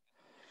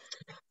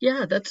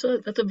 Yeah, that's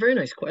a very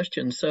nice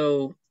question.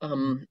 So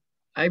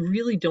I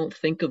really don't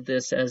think of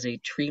this as a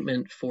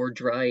treatment for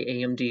dry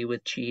AMD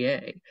with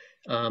GA.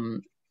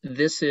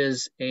 This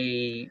is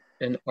an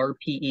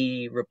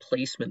RPE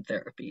replacement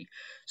therapy.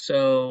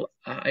 So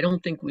I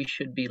don't think we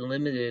should be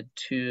limited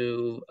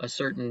to a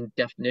certain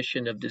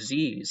definition of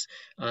disease.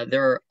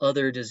 There are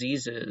other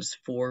diseases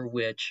for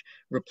which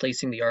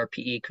replacing the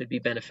RPE could be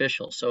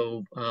beneficial.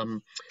 So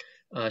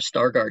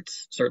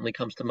Stargardt's certainly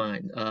comes to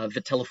mind.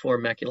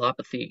 Vitelliform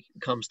maculopathy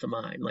comes to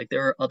mind. Like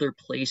there are other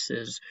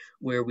places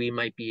where we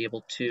might be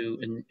able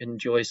to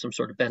enjoy some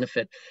sort of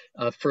benefit.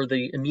 For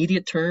the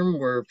immediate term,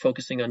 we're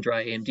focusing on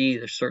dry AMD.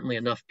 There's certainly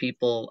enough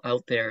people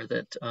out there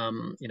that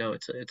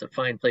it's a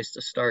fine place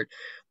to start.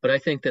 But I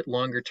think that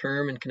longer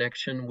term, in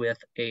connection with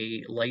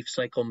a life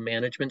cycle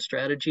management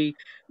strategy,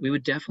 we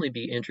would definitely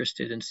be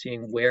interested in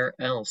seeing where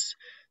else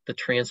the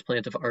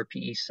transplant of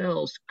RPE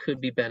cells could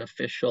be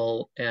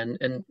beneficial, and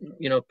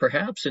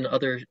perhaps in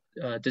other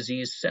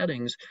disease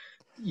settings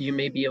you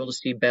may be able to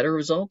see better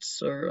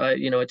results, or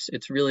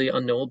it's really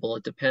unknowable.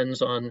 It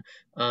depends on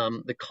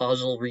the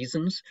causal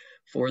reasons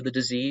for the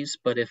disease.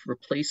 But if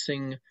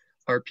replacing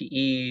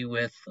RPE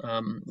with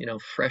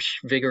fresh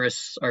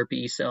vigorous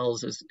RPE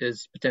cells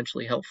is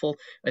potentially helpful,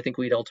 I think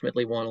we'd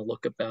ultimately want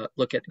to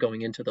look at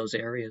going into those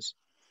areas.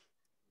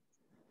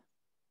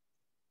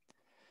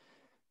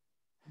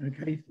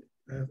 Okay,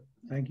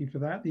 thank you for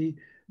that. The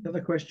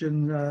other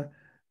question,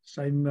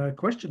 same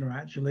questioner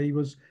actually,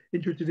 was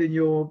interested in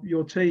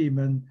your team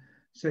and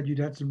said you'd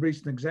had some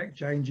recent exec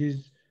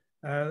changes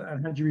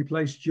and had you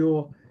replaced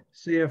your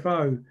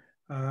CFO.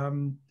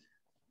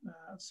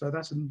 So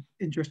that's an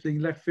interesting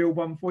left field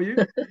one for you.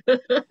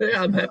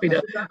 Yeah, I'm happy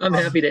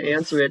to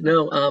answer it.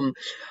 No,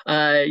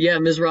 yeah,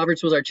 Ms.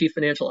 Roberts was our chief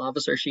financial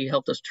officer. She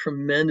helped us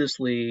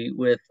tremendously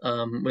with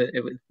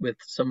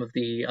some of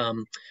the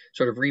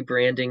sort of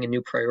rebranding and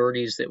new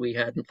priorities that we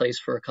had in place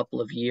for a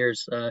couple of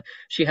years.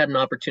 She had an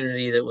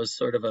opportunity that was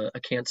sort of a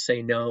can't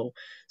say no.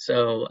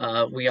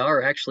 So we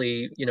are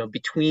actually,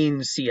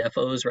 between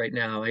CFOs right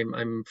now.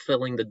 I'm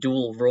filling the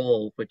dual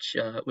role, which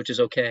is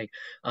okay.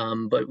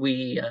 But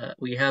we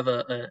have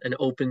an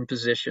open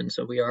position,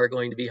 so we are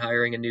going to be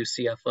hiring a new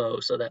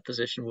CFO, so that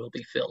position will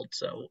be filled.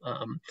 So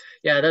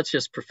yeah, that's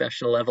just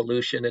professional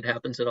evolution. It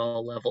happens at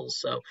all levels.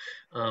 So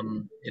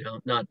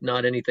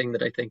not anything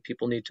that I think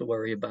people need to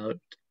worry about.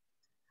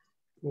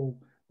 Cool.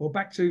 Well,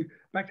 back to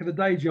the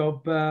day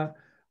job.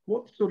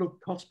 What sort of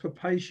cost per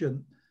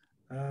patient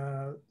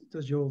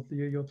does your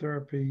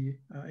therapy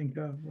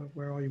incur?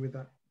 Where are you with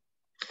that?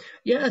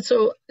 Yeah,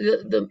 so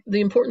the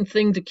important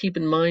thing to keep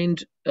in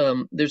mind,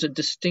 there's a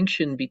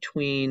distinction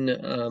between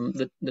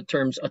the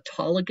terms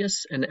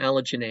autologous and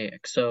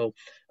allogeneic. So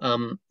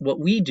what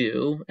we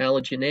do,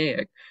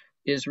 allogeneic,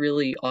 is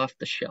really off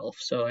the shelf.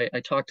 So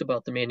I talked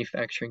about the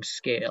manufacturing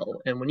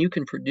scale, and when you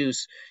can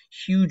produce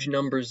huge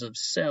numbers of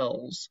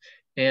cells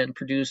and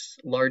produce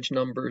large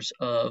numbers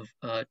of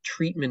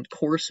treatment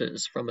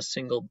courses from a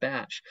single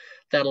batch,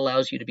 that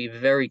allows you to be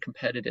very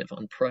competitive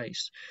on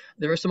price.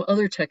 There are some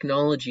other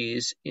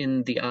technologies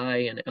in the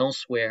eye and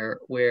elsewhere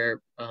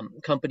where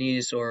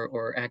companies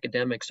or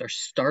academics are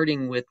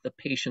starting with the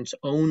patient's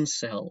own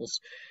cells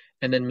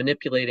and then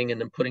manipulating and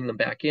then putting them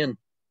back in.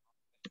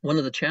 One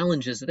of the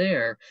challenges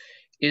there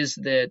is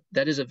that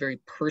is a very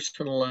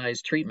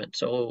personalized treatment.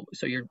 So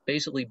you're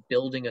basically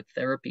building a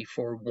therapy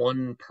for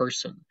one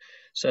person.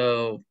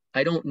 So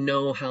I don't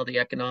know how the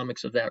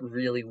economics of that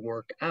really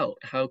work out.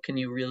 How can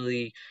you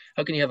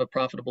have a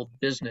profitable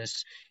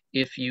business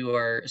if you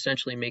are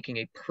essentially making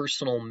a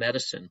personal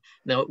medicine?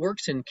 Now it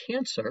works in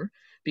cancer,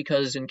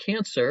 because in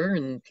cancer,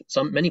 in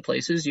many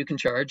places, you can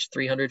charge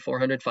 $300,000,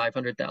 $400,000,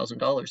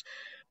 $500,000.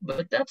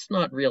 But that's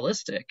not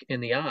realistic in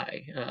the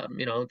eye.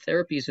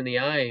 Therapies in the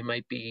eye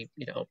might be,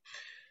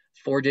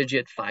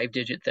 4-digit,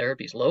 5-digit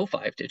therapies. Low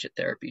 5-digit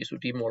therapies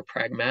would be more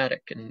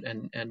pragmatic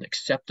and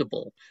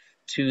acceptable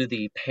to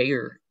the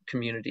payer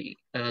community.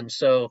 And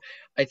so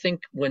I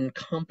think when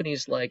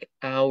companies like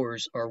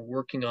ours are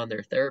working on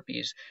their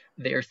therapies,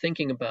 they are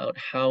thinking about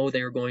how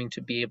they're going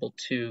to be able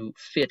to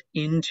fit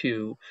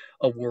into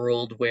a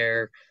world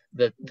where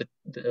the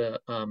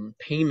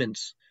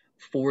payments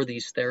for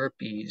these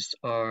therapies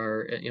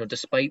are,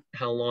 despite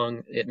how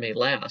long it may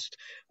last,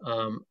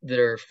 that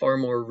are far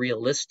more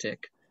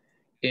realistic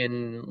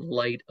in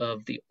light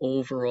of the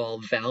overall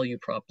value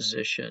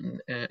proposition,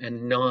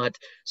 and not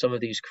some of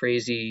these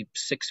crazy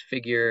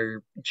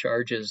 6-figure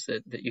charges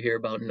that you hear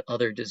about in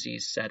other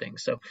disease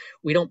settings. So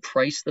we don't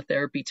price the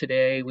therapy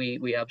today.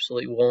 We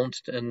absolutely won't.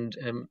 And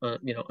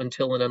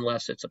until and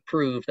unless it's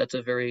approved, that's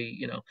a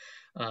very,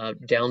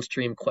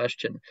 downstream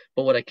question.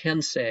 But what I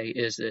can say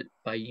is that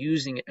by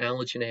using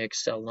allogeneic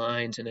cell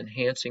lines and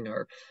enhancing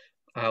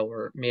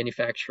our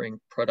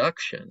manufacturing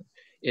production,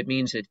 it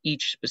means that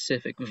each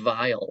specific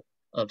vial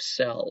of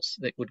cells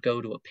that would go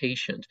to a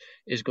patient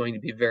is going to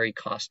be very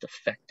cost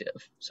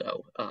effective.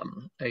 So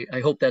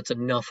I hope that's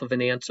enough of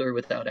an answer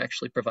without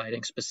actually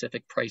providing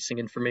specific pricing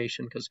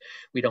information, because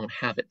we don't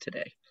have it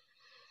today.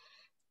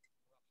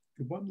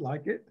 Good one,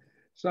 like it.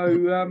 So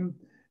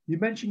you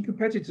mentioned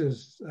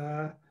competitors,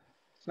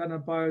 Sana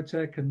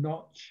Biotech and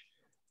Notch,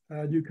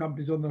 new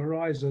companies on the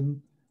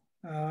horizon.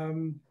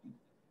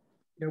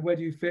 Where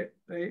do you fit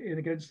in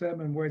against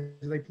them, and where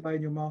do they play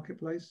in your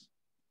marketplace?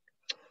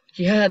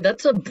 Yeah,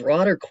 that's a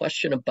broader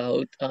question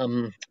about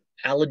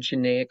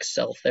allogeneic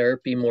cell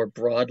therapy more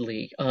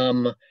broadly.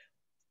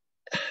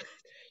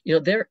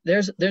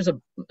 there's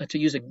a, to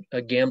use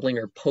a gambling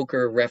or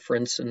poker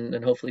reference,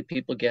 and hopefully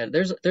people get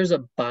it, there's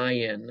a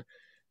buy-in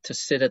to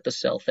sit at the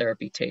cell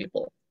therapy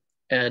table.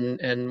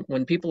 And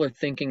when people are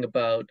thinking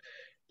about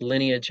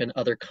Lineage and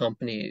other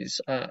companies,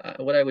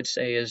 what I would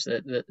say is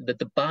that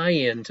the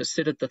buy-in to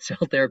sit at the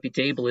cell therapy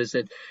table is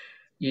that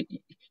you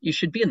you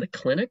should be in the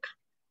clinic.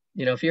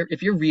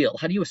 If you're real,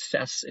 how do you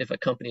assess if a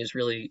company is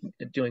really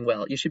doing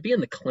well? You should be in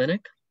the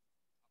clinic.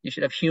 You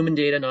should have human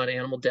data, not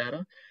animal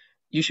data.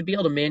 You should be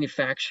able to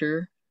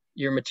manufacture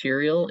your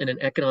material in an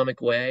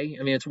economic way.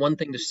 I mean, it's one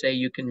thing to say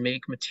you can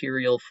make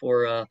material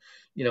for a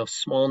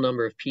small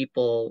number of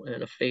people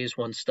in a phase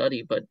 1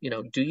 study, but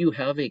do you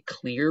have a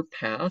clear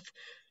path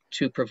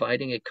to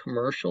providing a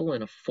commercial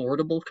and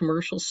affordable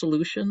commercial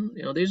solution?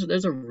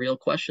 These are real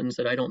questions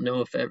that I don't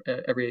know if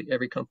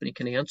every company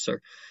can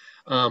answer.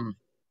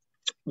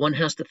 One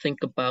has to think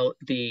about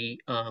the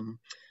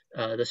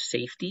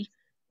safety.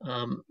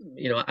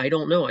 I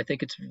don't know. I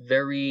think it's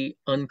very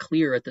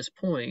unclear at this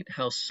point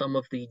how some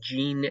of the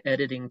gene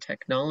editing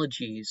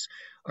technologies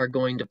are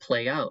going to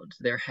play out.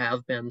 There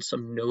have been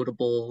some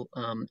notable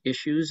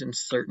issues in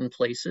certain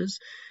places.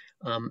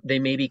 They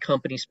may be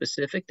company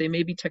specific, they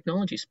may be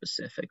technology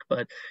specific,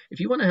 but if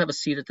you want to have a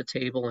seat at the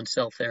table in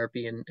cell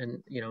therapy and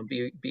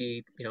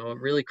be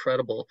really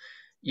credible,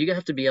 you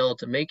have to be able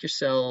to make your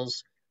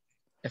cells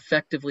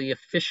effectively,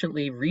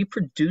 efficiently,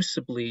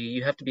 reproducibly.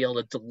 You have to be able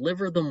to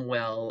deliver them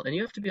well, and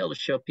you have to be able to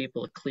show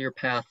people a clear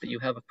path that you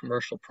have a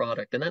commercial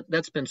product. And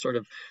that's been sort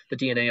of the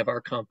DNA of our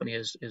company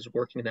is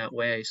working that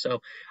way.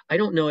 So I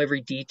don't know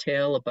every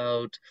detail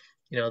about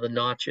the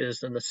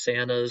notches and the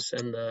Santas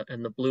and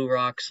the Blue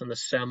Rocks and the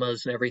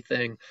Semas and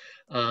everything.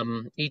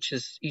 Each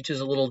is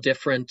a little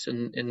different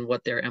in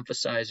what they're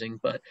emphasizing,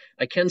 but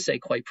I can say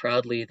quite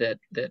proudly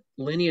that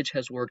Lineage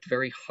has worked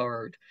very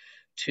hard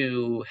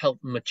to help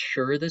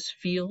mature this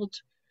field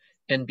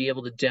and be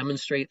able to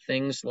demonstrate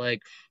things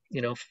like,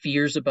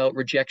 fears about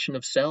rejection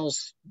of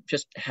cells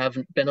just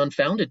haven't been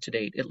unfounded to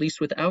date, at least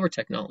with our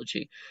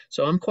technology.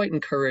 So I'm quite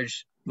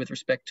encouraged with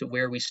respect to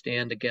where we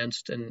stand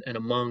against and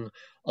among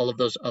all of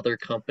those other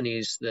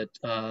companies that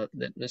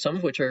some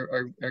of which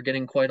are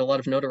getting quite a lot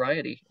of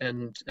notoriety,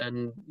 and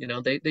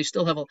they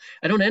still have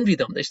I don't envy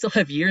them. They still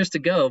have years to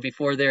go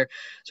before they're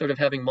sort of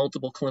having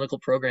multiple clinical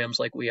programs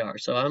like we are.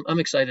 So I'm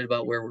excited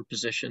about where we're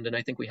positioned, and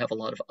I think we have a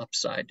lot of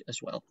upside as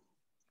well.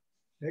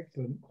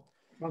 Excellent.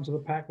 Front of the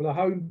pack. Well,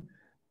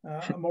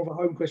 more of a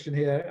home question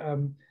here.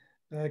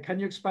 Can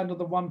you expand on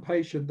the one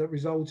patient that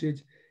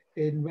resulted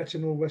in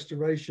retinal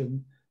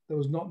restoration that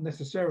was not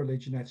necessarily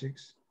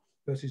genetics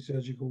versus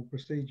surgical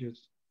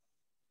procedures?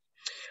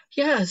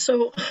 Yeah,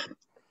 so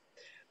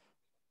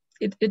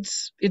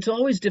it's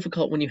always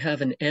difficult when you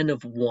have an N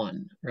of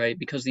 1, right?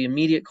 Because the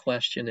immediate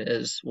question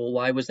is, well,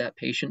 why was that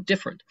patient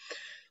different?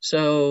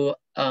 So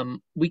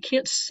we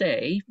can't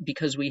say,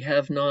 because we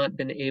have not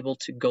been able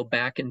to go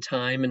back in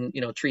time and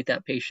treat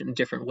that patient in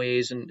different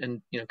ways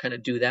and kind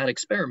of do that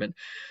experiment.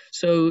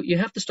 So you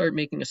have to start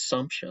making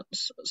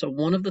assumptions. So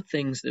one of the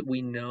things that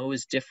we know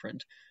is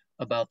different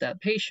about that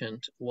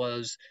patient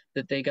was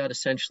that they got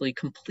essentially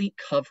complete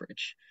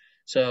coverage.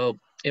 So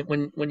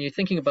when you're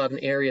thinking about an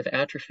area of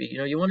atrophy,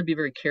 you want to be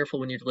very careful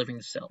when you're delivering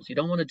the cells. You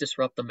don't want to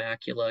disrupt the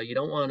macula. You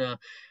don't want to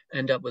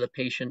end up with a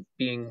patient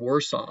being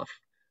worse off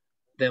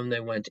than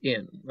they went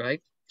in,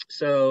 right?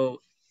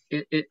 So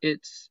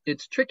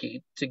it's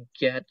tricky to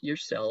get your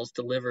cells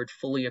delivered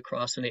fully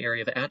across an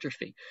area of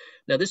atrophy.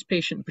 Now, this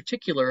patient in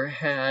particular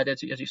had,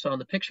 as you saw in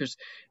the pictures,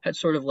 had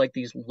sort of like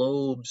these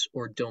lobes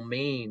or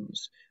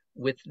domains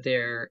with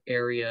their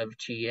area of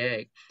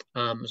GA.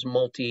 It was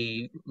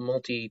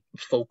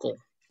multifocal.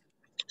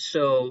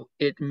 So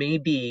it may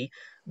be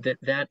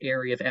that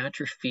area of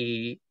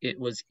atrophy, it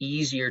was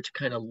easier to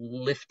kind of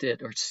lift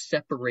it or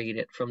separate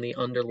it from the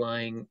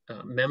underlying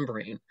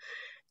membrane.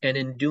 And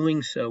in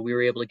doing so, we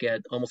were able to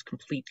get almost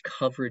complete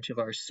coverage of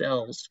our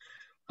cells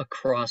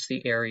across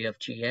the area of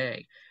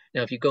GA.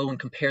 Now, if you go and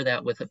compare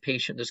that with a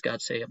patient that's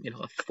got, say,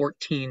 a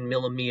 14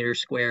 millimeter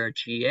square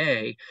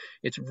GA,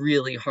 it's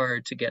really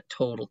hard to get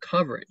total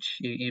coverage.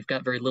 You've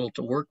got very little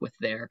to work with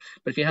there.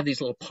 But if you have these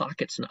little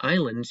pockets and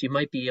islands, you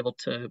might be able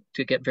to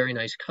get very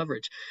nice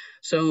coverage.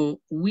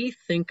 So we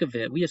think of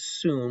it, we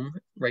assume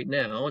right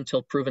now,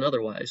 until proven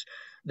otherwise,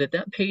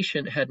 that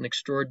patient had an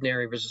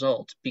extraordinary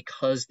result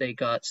because they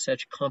got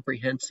such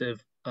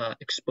comprehensive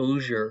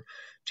exposure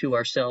to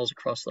our cells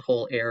across the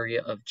whole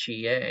area of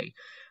GA.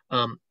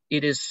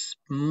 It is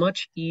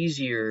much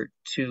easier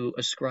to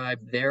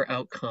ascribe their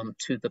outcome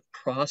to the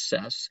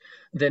process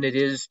than it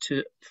is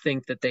to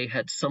think that they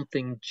had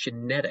something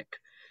genetic,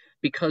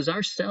 because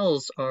our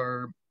cells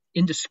are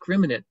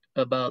indiscriminate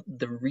about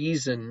the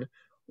reason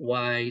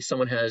why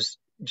someone has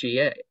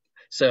GA.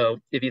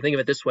 So if you think of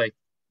it this way,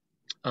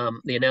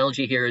 the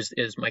analogy here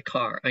is my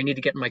car. I need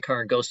to get in my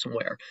car and go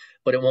somewhere,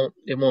 but it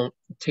won't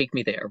take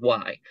me there.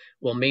 Why?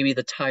 Well, maybe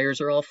the tires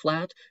are all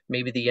flat.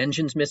 Maybe the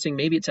engine's missing.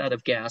 Maybe it's out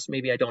of gas.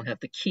 Maybe I don't have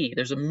the key.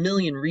 There's a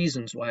million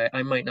reasons why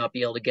I might not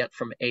be able to get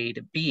from A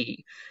to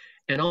B.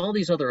 And all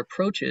these other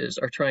approaches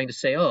are trying to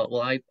say, oh,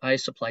 well, I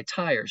supply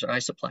tires, or I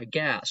supply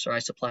gas, or I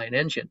supply an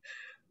engine.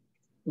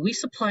 We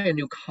supply a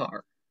new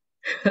car,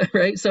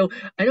 right? So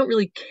I don't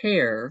really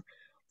care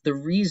the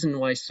reason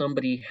why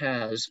somebody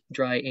has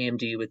dry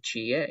AMD with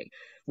GA.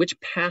 Which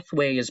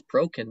pathway is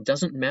broken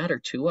doesn't matter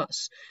to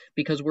us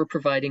because we're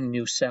providing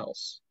new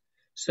cells.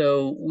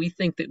 So we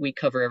think that we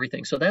cover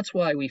everything. So that's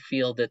why we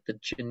feel that the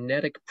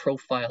genetic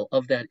profile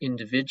of that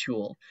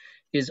individual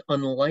is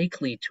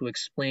unlikely to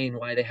explain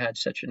why they had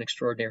such an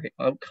extraordinary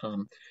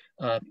outcome.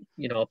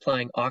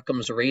 Applying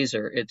Occam's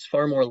razor, it's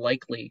far more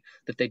likely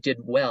that they did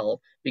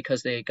well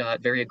because they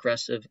got very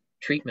aggressive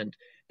treatment.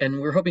 And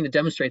we're hoping to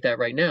demonstrate that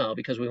right now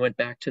because we went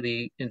back to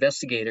the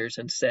investigators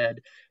and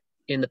said,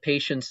 in the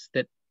patients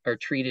that are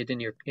treated in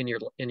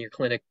your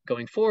clinic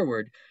going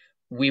forward,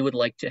 we would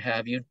like to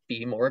have you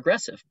be more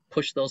aggressive,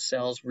 push those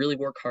cells, really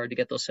work hard to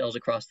get those cells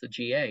across the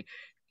GA.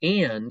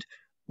 And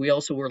we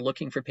also were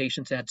looking for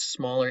patients that had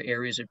smaller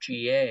areas of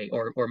GA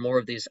or more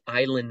of this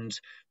island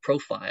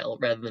profile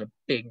rather than a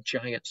big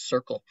giant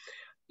circle.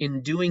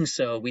 In doing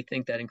so, we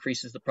think that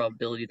increases the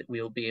probability that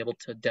we will be able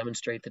to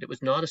demonstrate that it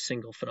was not a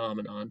single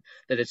phenomenon,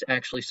 that it's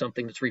actually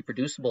something that's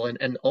reproducible.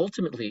 And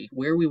ultimately,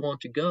 where we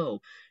want to go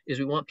is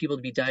we want people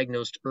to be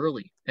diagnosed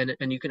early. And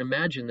you can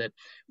imagine that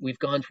we've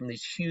gone from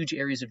these huge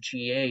areas of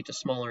GA to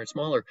smaller and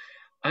smaller.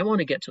 I want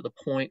to get to the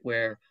point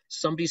where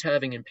somebody's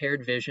having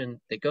impaired vision,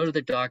 they go to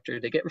the doctor,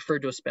 they get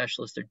referred to a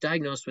specialist, they're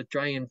diagnosed with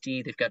dry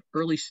AMD, they've got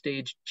early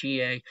stage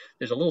GA,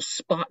 there's a little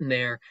spot in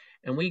there,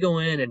 and we go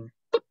in and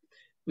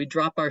we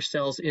drop our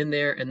cells in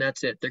there and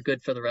that's it. They're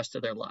good for the rest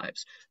of their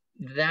lives.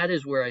 That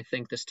is where I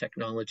think this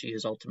technology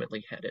is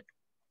ultimately headed.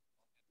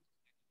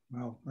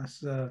 Well,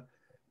 that's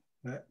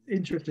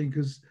interesting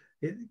because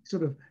it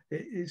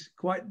is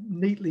quite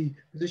neatly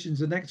positions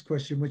the next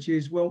question, which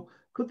is, well,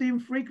 could the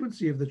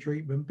infrequency of the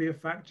treatment be a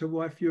factor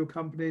why fewer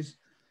companies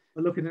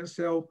are looking at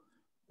cell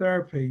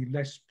therapy?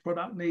 Less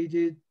product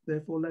needed,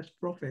 therefore less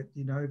profit.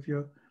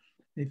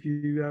 If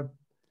you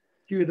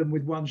cure them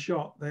with one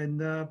shot, then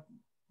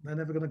they're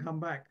never going to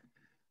come back.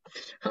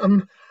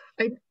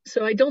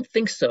 I don't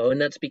think so, and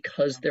that's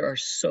because there are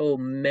so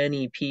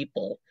many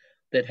people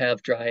that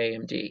have dry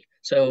AMD.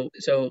 So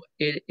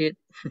it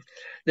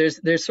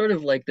there's sort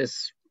of like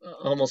this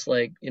almost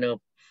like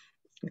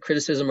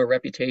criticism or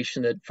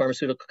reputation that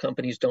pharmaceutical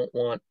companies don't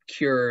want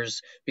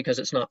cures because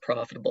it's not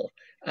profitable.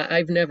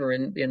 I've never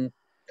in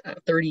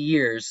 30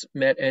 years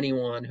met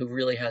anyone who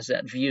really has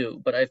that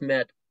view, but I've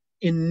met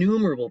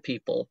innumerable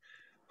people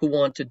who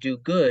want to do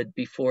good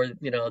before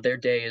their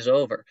day is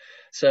over.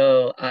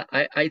 So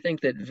I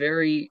think that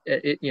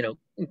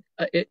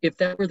if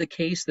that were the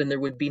case, then there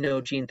would be no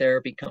gene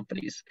therapy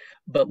companies.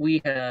 But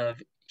we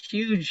have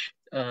huge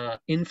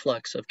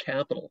influx of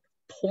capital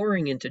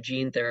pouring into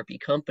gene therapy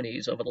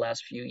companies over the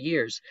last few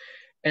years.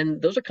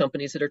 And those are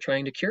companies that are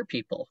trying to cure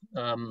people.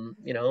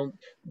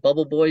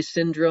 Bubble boy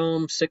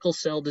syndrome, sickle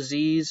cell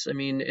disease. I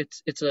mean,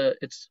 it's a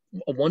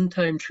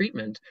one-time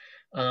treatment,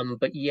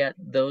 but yet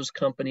those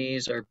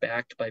companies are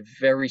backed by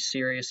very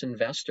serious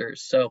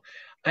investors. So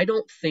I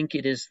don't think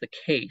it is the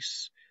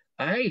case.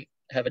 I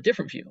have a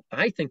different view.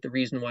 I think the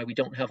reason why we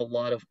don't have a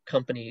lot of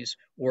companies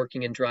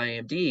working in dry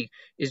AMD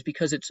is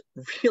because it's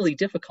really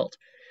difficult.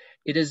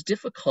 It is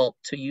difficult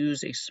to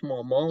use a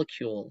small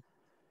molecule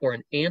or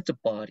an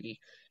antibody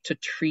to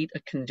treat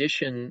a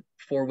condition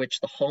for which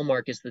the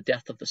hallmark is the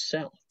death of the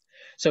cell.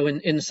 So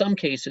in some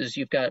cases,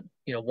 you've got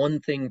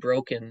one thing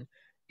broken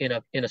in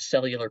a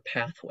cellular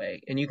pathway,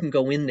 and you can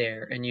go in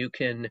there and you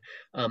can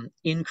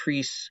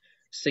increase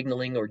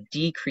signaling or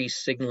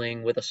decrease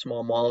signaling with a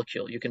small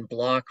molecule. You can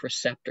block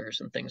receptors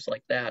and things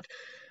like that.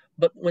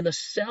 But when a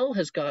cell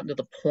has gotten to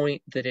the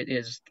point that it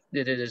is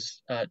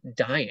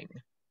dying,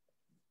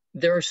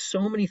 there are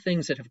so many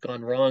things that have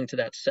gone wrong to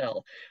that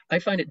cell. I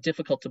find it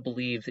difficult to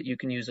believe that you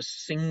can use a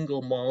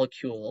single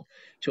molecule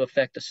to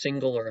affect a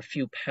single or a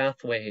few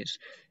pathways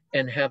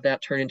and have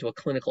that turn into a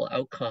clinical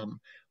outcome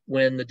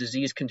when the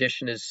disease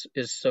condition is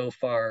so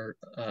far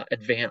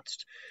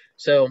advanced.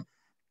 So,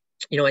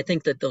 I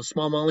think that those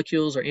small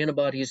molecules or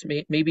antibodies,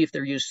 maybe if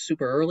they're used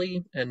super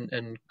early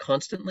and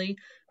constantly,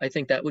 I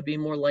think that would be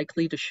more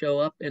likely to show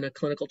up in a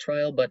clinical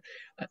trial. But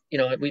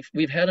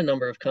we've had a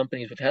number of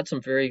companies, we've had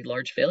some very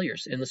large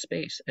failures in the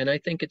space, and I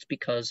think it's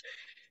because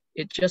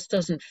it just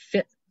doesn't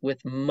fit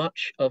with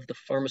much of the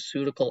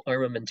pharmaceutical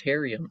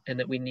armamentarium,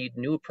 and that we need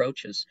new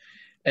approaches.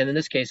 And in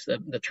this case,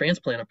 the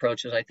transplant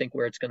approach is, I think,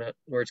 where it's gonna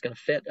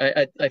fit.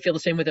 I feel the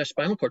same with our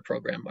spinal cord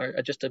program.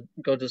 Just to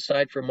go to the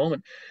side for a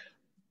moment.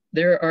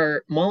 There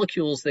are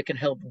molecules that can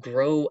help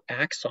grow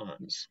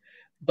axons,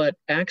 but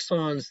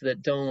axons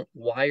that don't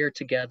wire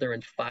together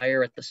and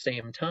fire at the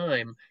same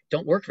time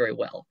don't work very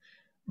well.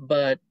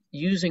 But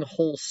using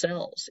whole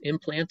cells,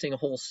 implanting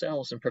whole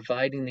cells and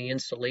providing the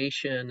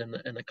insulation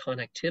and the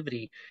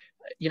connectivity,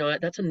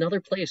 that's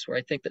another place where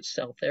I think that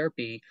cell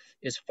therapy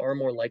is far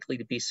more likely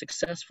to be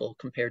successful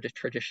compared to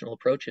traditional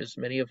approaches,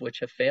 many of which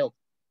have failed.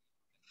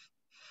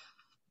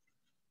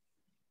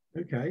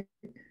 Okay.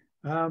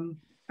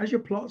 As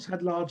your plots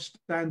had large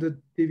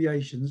standard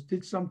deviations,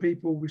 did some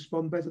people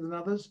respond better than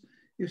others?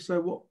 If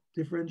so, what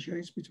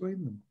differentiates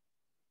between them?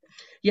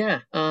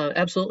 Yeah,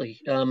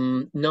 absolutely.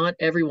 Not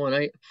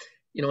everyone.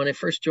 When I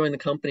first joined the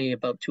company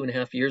about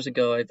 2.5 years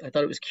ago, I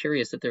thought it was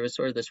curious that there was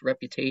sort of this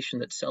reputation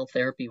that cell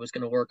therapy was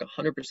going to work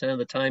 100% of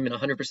the time in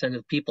 100% of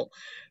the people.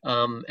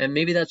 And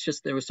maybe that's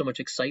just there was so much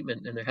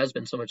excitement, and there has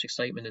been so much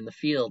excitement in the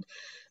field.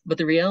 But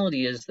the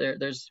reality is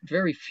there's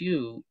very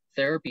few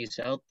therapies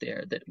out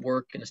there that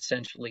work in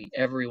essentially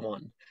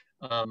everyone.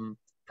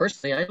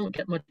 Personally, I don't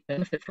get much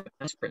benefit from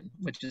aspirin,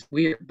 which is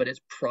weird, but it's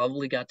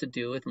probably got to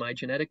do with my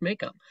genetic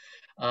makeup.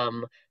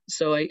 Um,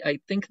 so I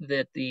think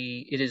that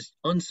it is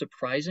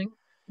unsurprising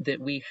that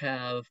we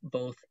have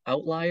both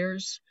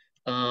outliers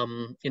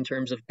in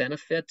terms of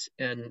benefit,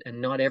 and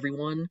not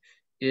everyone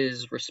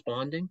is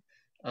responding.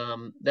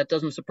 That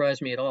doesn't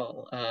surprise me at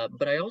all.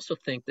 But I also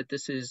think that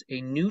this is a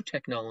new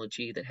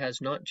technology that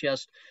has not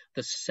just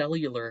the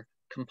cellular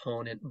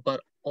component, but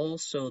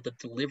also the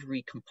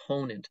delivery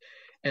component.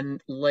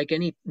 And like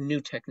any new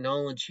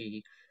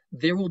technology,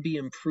 there will be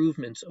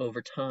improvements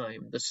over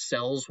time. The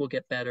cells will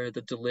get better,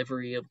 the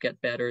delivery will get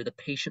better, the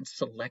patient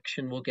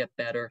selection will get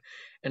better.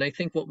 And I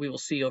think what we will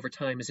see over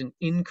time is an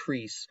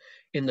increase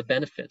in the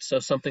benefits. So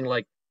something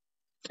like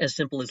as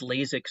simple as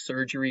LASIK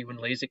surgery. When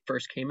LASIK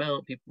first came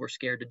out, people were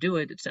scared to do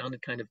it. It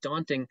sounded kind of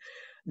daunting.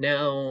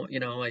 Now,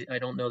 I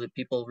don't know that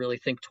people really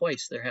think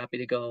twice. They're happy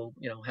to go,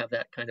 have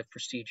that kind of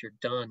procedure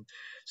done.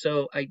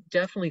 So I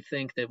definitely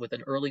think that with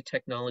an early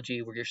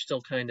technology where you're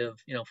still kind of,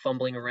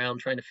 fumbling around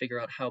trying to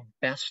figure out how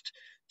best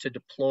to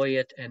deploy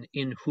it and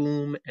in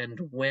whom and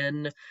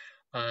when,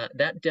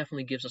 that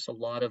definitely gives us a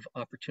lot of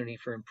opportunity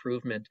for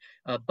improvement.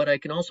 But I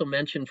can also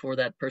mention for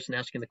that person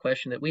asking the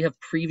question that we have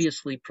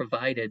previously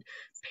provided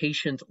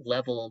patient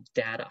level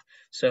data.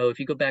 So if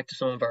you go back to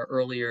some of our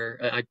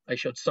earlier, I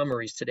showed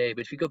summaries today,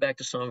 but if you go back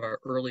to some of our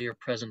earlier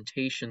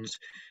presentations,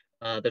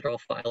 that are all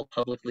filed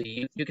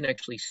publicly, you can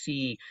actually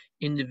see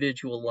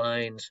individual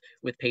lines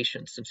with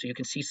patients. And so you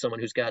can see someone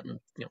who's gotten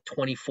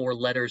 24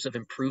 letters of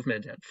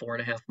improvement at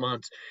 4.5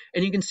 months.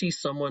 And you can see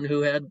someone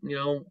who had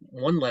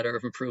 1 letter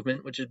of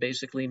improvement, which is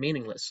basically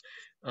meaningless.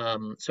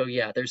 So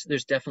yeah,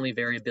 there's definitely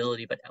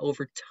variability, but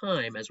over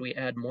time, as we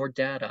add more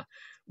data,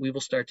 we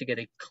will start to get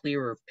a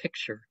clearer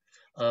picture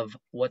of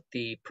what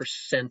the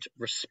percent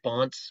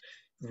response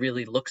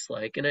really looks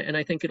like. And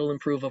I think it'll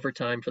improve over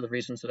time for the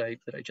reasons that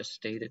I just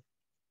stated.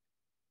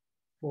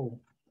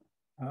 Cool.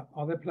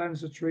 Are there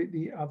plans to treat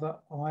the other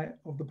eye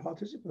of the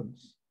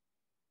participants?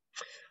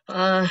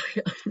 Uh,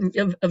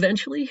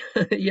 Eventually,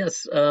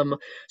 yes.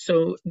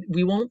 So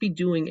we won't be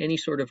doing any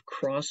sort of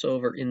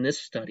crossover in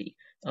this study.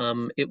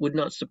 It would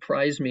not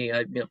surprise me.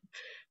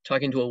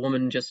 Talking to a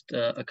woman just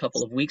a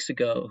couple of weeks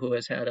ago who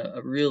has had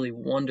a really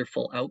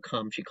wonderful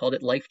outcome. She called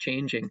it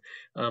life-changing.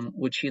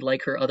 Would she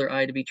like her other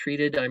eye to be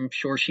treated? I'm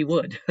sure she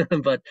would.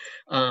 But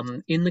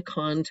in the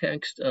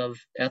context of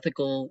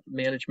ethical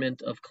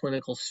management of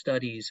clinical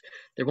studies,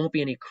 there won't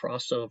be any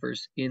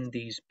crossovers in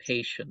these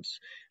patients.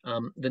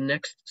 The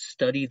next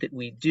study that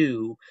we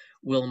do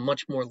will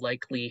much more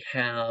likely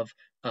have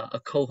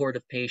a cohort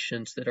of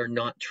patients that are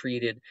not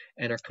treated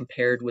and are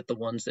compared with the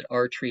ones that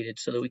are treated,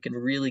 so that we can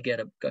really get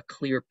a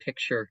clear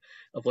picture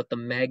of what the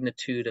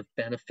magnitude of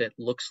benefit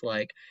looks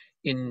like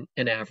in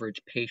an average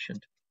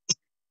patient.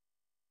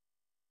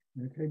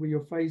 Okay, will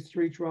your phase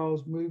 3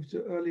 trials move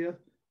to earlier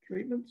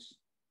treatments?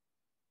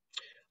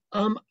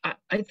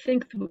 I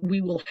think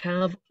we will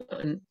have,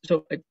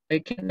 so I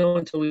can't know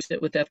until we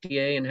sit with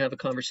FDA and have a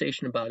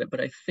conversation about it, but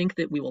I think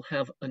that we will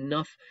have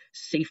enough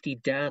safety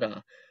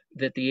data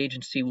that the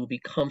agency will be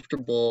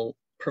comfortable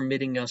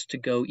permitting us to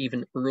go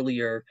even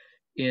earlier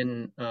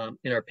in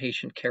our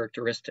patient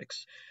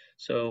characteristics.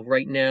 So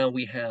right now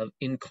we have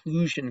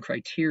inclusion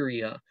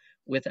criteria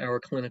with our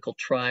clinical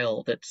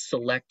trial that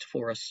select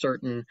for a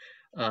certain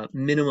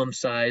minimum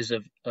size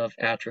of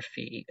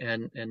atrophy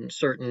and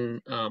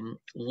certain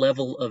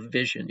level of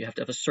vision. You have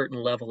to have a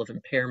certain level of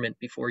impairment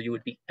before you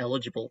would be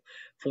eligible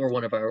for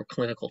one of our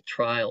clinical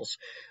trials.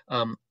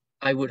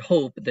 I would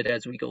hope that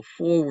as we go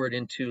forward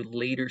into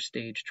later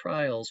stage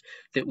trials,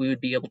 that we would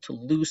be able to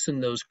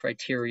loosen those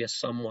criteria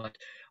somewhat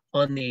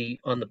on the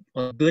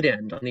good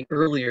end, on the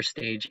earlier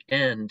stage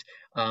end,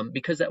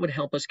 because that would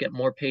help us get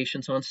more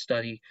patients on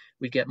study.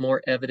 We'd get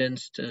more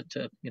evidence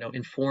to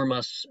inform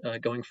us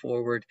going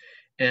forward,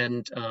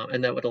 and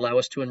that would allow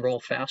us to enroll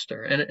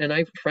faster. And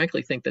I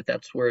frankly think that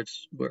that's where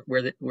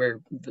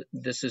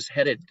this is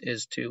headed,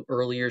 is to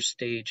earlier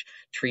stage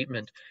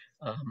treatment.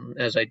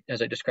 As I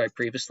described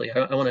previously,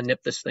 I want to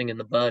nip this thing in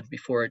the bud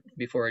before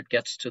it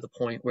gets to the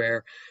point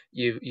where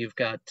you've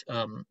got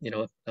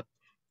a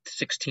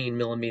 16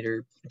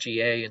 millimeter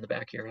GA in the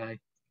back of your eye.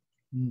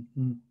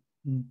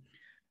 Mm-hmm.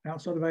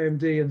 Outside of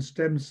AMD and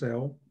stem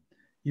cell,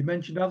 you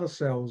mentioned other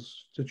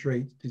cells to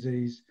treat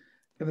disease.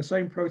 Can the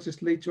same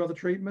process lead to other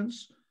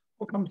treatments?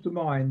 What comes to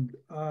mind?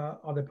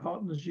 Are there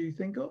partners you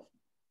think of?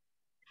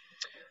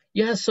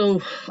 Yeah,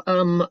 so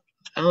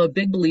I'm a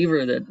big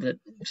believer that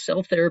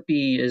cell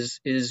therapy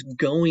is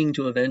going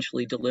to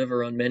eventually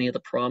deliver on many of the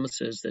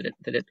promises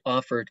that it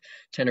offered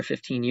 10 or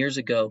 15 years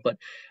ago. But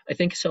I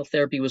think cell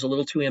therapy was a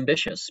little too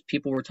ambitious.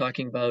 People were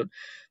talking about,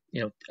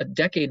 a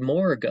decade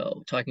more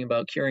ago, talking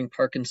about curing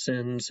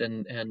Parkinson's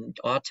and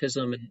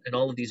autism and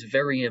all of these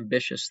very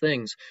ambitious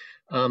things.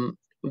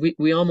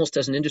 We almost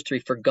as an industry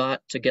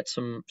forgot to get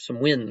some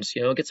wins,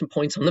 get some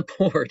points on the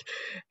board.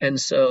 And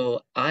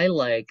so I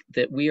like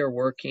that we are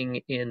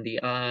working in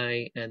the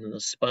eye and the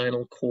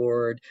spinal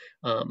cord.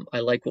 I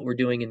like what we're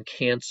doing in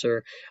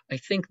cancer. I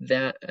think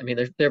that, I mean,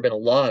 there have been a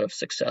lot of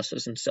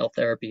successes in cell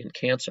therapy in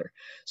cancer.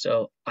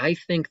 So I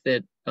think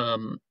that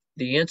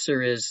the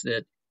answer is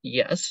that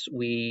yes,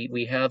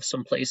 we have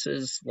some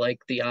places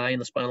like the eye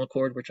and the spinal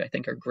cord, which I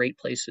think are great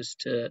places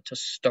to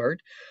start.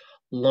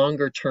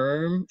 Longer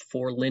term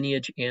for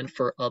Lineage and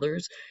for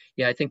others,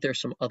 yeah, I think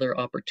there's some other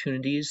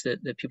opportunities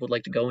that people would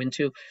like to go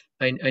into.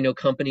 I know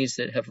companies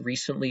that have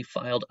recently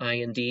filed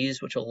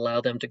INDs, which will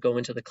allow them to go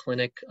into the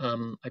clinic,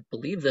 I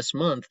believe this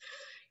month,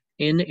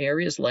 in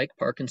areas like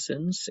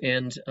Parkinson's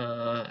and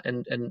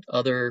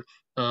other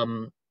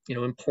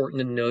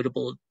important and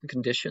notable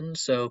conditions.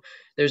 So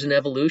there's an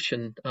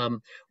evolution.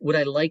 Would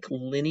I like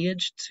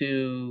Lineage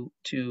to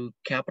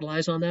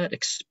capitalize on that,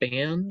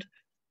 expand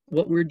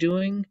what we're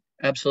doing?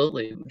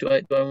 Absolutely. Do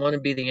I want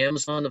to be the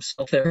Amazon of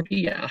cell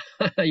therapy? Yeah.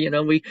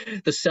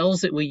 The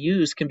cells that we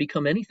use can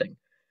become anything.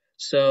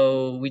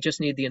 So we just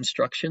need the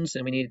instructions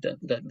and we need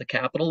the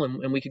capital,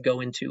 and we could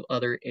go into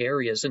other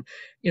areas. And,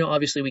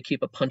 obviously we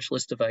keep a punch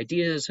list of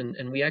ideas,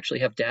 and we actually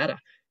have data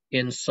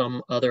in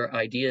some other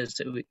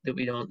ideas that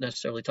we don't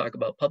necessarily talk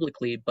about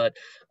publicly. But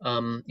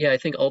yeah, I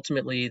think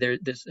ultimately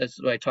as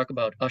I talk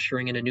about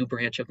ushering in a new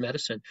branch of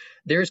medicine,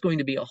 there's going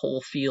to be a whole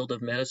field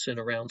of medicine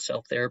around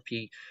cell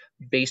therapy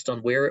based on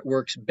where it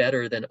works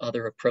better than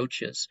other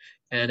approaches,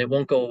 and it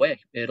won't go away.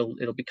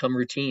 It'll become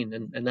routine,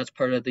 and that's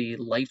part of the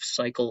life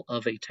cycle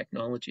of a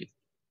technology.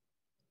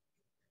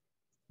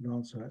 An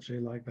answer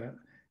actually like that.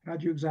 How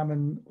do you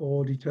examine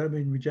or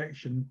determine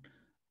rejection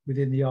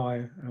within the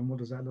eye, and what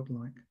does that look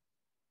like?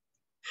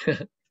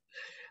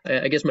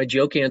 I guess my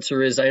joke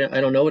answer is I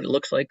don't know what it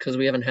looks like because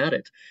we haven't had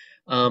it.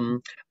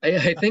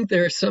 I think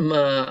there are some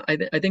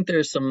I think there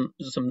are some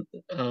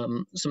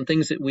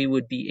things that we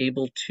would be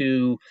able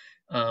to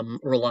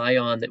rely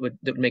on that would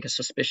make us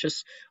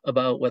suspicious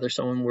about whether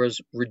someone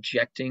was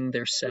rejecting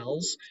their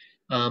cells.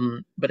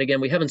 But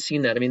again, we haven't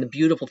seen that. I mean, the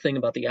beautiful thing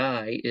about the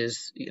eye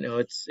is,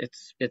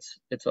 it's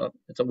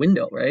a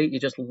window, right? You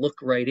just look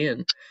right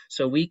in.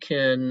 So we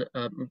can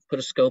put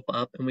a scope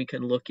up and we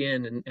can look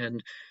in,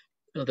 and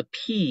the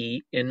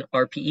P in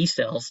RPE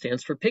cells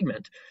stands for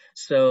pigment.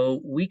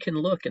 So we can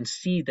look and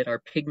see that our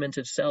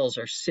pigmented cells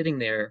are sitting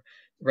there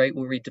right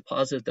where we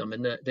deposit them.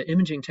 And the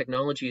imaging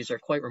technologies are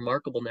quite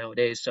remarkable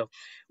nowadays. So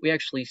we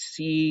actually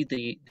see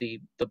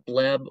the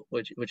bleb,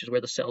 which is where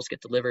the cells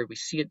get delivered. We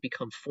see it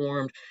become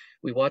formed.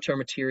 We watch our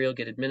material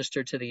get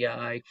administered to the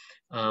eye.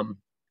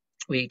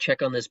 We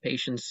check on these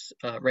patients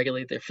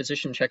regularly. Their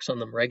physician checks on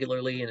them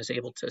regularly and is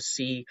able to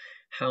see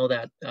how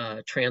that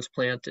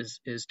transplant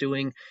is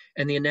doing.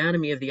 And the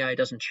anatomy of the eye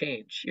doesn't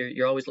change.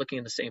 You're always looking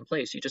in the same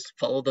place. You just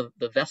follow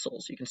the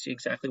vessels. You can see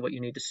exactly what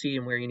you need to see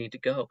and where you need to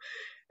go.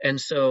 And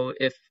so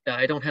if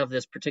I don't have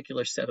this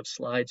particular set of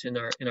slides in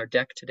our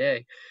deck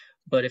today,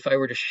 but if I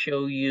were to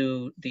show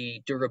you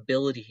the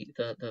durability,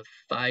 the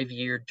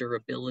 5-year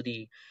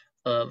durability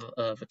of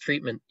a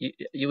treatment,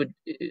 you would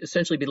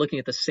essentially be looking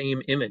at the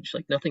same image.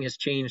 Like nothing has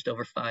changed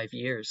over 5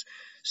 years.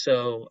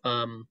 So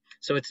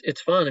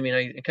it's fun. I mean,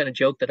 I kind of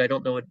joke that I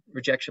don't know what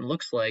rejection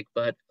looks like,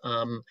 but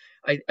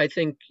I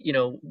think,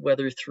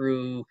 whether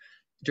through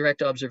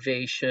direct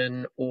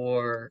observation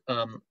or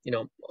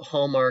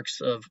hallmarks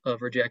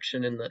of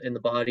rejection in the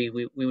body,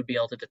 we would be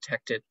able to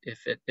detect it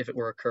if it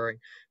were occurring.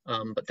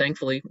 But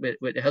thankfully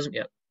it hasn't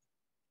yet.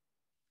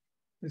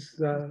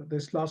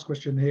 This last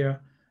question here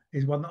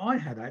is one that I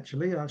had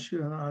actually.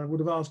 I would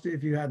have asked it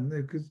if you hadn't,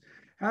 because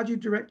how do you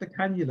direct the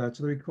cannula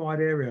to the required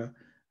area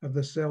of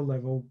the cell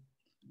level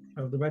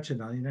of the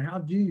retina? How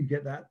do you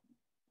get that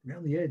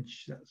around the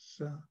edge?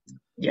 That's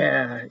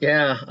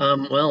Yeah.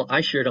 Well,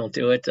 I sure don't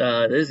do it.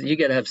 You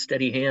got to have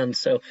steady hands.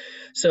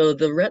 So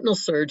the retinal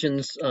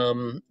surgeons,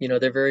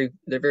 they're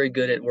very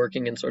good at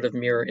working in sort of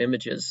mirror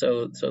images.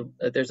 So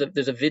there's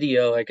a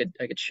video I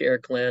could share,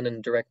 Glenn,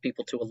 and direct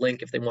people to a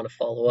link if they want to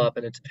follow up.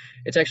 And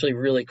it's actually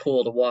really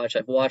cool to watch.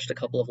 I've watched a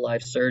couple of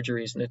live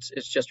surgeries, and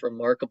it's just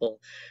remarkable.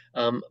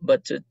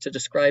 But to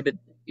describe it,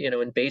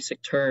 in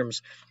basic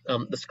terms,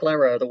 the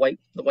sclera, the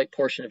white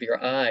portion of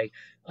your eye,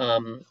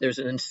 there's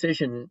an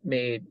incision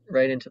made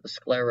right into the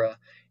sclera,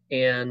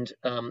 and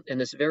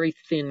this very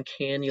thin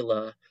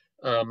cannula.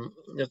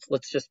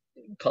 Let's just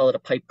call it a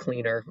pipe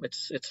cleaner.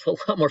 It's a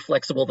lot more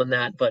flexible than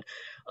that, but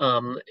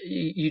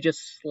you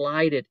just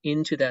slide it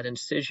into that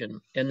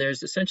incision, and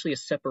there's essentially a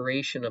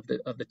separation of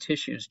the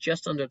tissues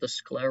just under the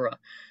sclera.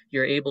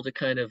 You're able to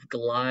kind of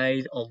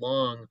glide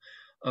along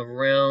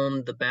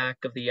around the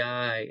back of the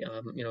eye,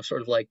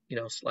 sort of like,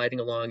 sliding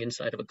along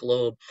inside of a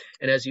globe.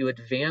 And as you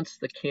advance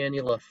the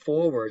cannula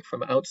forward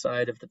from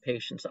outside of the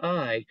patient's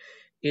eye,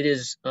 it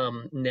is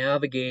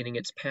navigating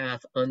its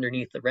path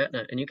underneath the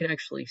retina. And you can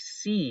actually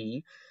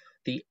see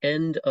the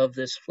end of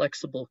this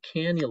flexible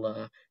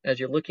cannula as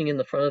you're looking in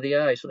the front of the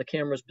eye. So the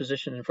camera is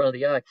positioned in front of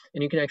the eye,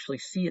 and you can actually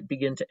see it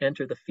begin to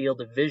enter the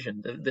field of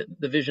vision,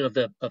 the vision of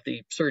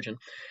the surgeon.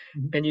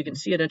 And you can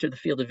see it enter the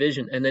field of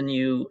vision. And then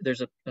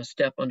there's a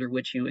step under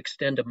which you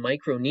extend a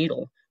micro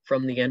needle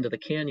from the end of the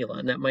cannula.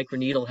 And that micro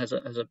needle has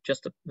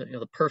just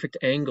the perfect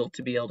angle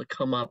to be able to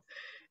come up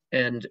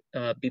and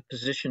be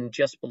positioned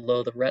just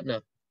below the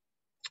retina.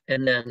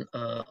 And then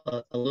a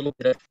little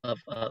bit of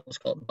what's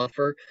called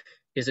buffer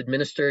is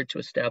administered to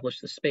establish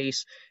the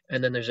space.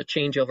 And then there's a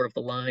changeover of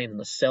the line, and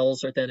the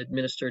cells are then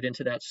administered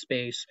into that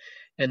space.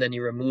 And then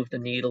you remove the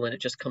needle and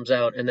it just comes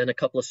out. And then a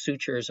couple of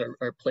sutures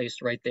are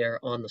placed right there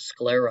on the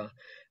sclera.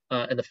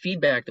 And the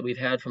feedback that we've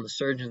had from the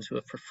surgeons who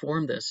have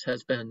performed this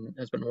has been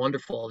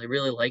wonderful. They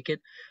really like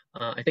it.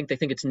 I think they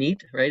think it's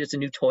neat, right? It's a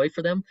new toy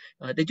for them.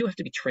 They do have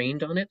to be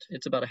trained on it.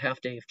 It's about a half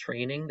day of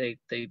training.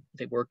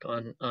 They work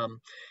on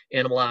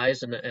animal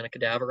eyes and a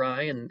cadaver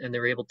eye, and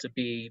they're able to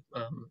be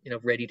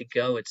ready to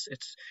go. It's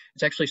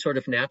actually sort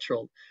of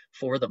natural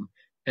for them.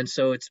 And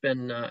so it's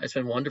been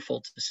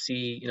wonderful to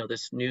see,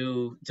 this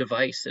new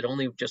device. It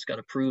only just got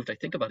approved, I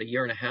think, about a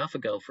year and a half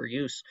ago for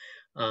use,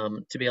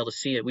 to be able to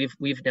see it.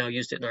 We've now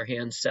used it in our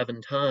hands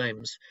 7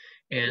 times,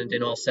 and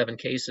in all 7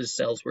 cases,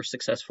 cells were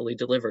successfully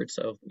delivered.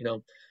 So,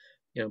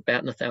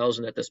 batting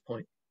 1,000 at this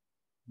point.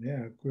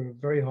 Yeah, a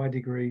very high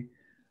degree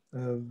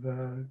of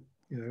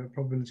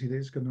probability that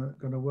it's going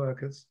to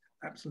work. It's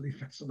absolutely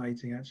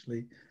fascinating,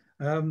 actually.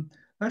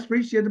 That's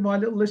reached the end of my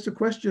little list of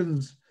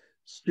questions,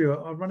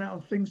 Stuart. I've run out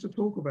of things to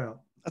talk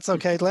about. That's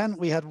okay, Glenn.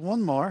 We had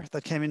one more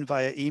that came in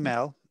via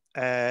email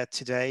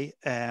today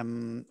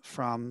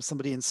from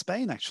somebody in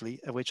Spain, actually,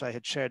 which I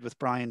had shared with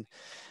Brian.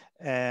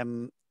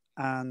 And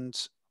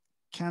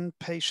can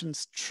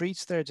patients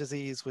treat their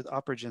disease with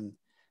Opergen?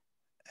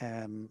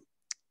 I'm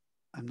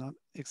not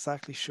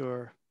exactly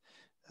sure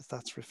if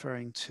that's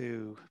referring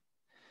to,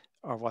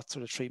 or what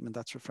sort of treatment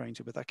that's referring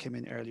to, but that came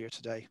in earlier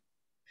today.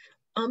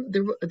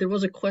 There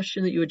was a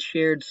question that you had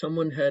shared.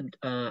 Someone had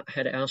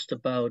asked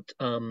about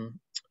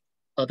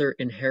other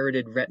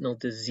inherited retinal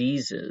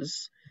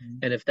diseases,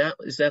 and if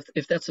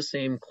that's the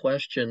same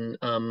question,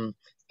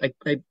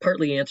 I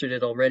partly answered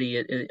it already.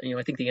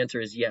 I think the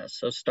answer is yes.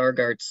 So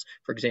Stargardt's,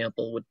 for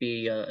example, would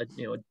be a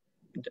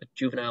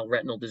juvenile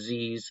retinal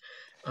disease.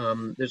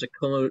 There's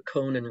a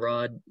cone and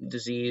rod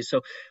disease. So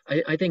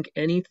I think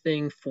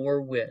anything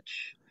for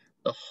which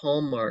the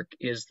hallmark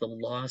is the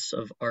loss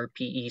of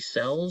RPE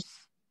cells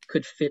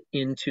could fit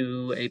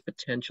into a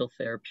potential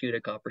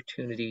therapeutic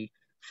opportunity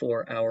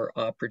for our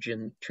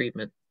Opergen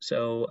treatment.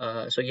 So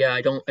yeah,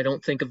 I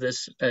don't think of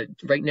this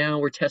right now.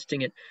 We're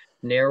testing it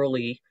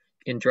narrowly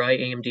in dry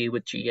AMD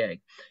with GA,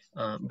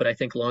 but I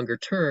think longer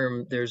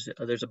term there's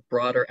a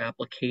broader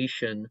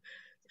application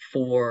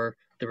for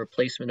the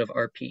replacement of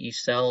RPE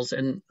cells,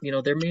 and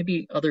there may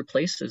be other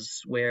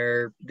places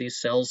where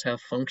these cells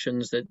have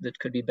functions that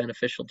could be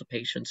beneficial to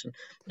patients, and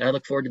I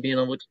look forward to being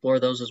able to explore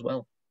those as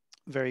well.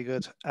 Very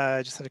good.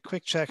 I just had a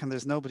quick check, and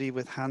there's nobody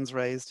with hands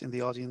raised in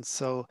the audience.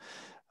 So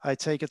I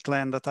take it,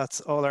 Glenn,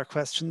 that's all our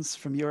questions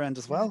from your end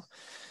as well.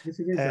 Yes,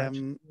 it is.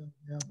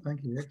 Yeah,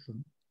 thank you.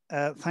 Excellent.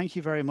 Thank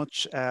you very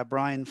much,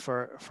 Brian,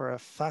 for a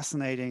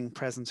fascinating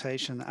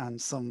presentation and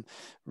some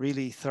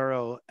really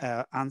thorough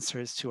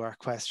answers to our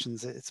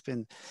questions. It's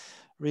been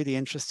really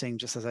interesting,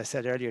 just as I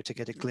said earlier, to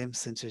get a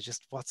glimpse into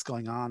just what's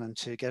going on and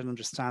to get an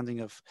understanding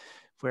of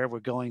where we're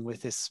going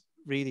with this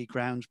really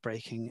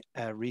groundbreaking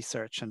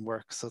research and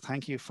work. So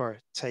thank you for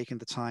taking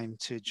the time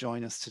to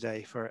join us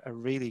today for a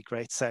really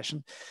great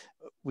session.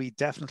 We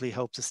definitely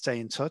hope to stay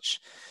in touch.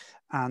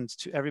 And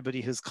to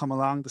everybody who's come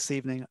along this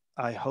evening,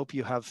 I hope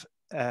you have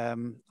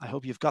I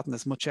hope you've gotten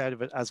as much out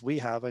of it as we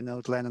have. I know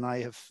Glenn and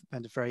I have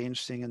found it very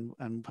interesting,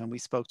 and when we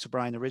spoke to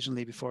Brian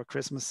originally before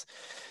Christmas,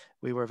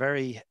 we were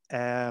very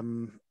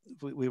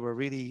we were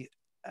really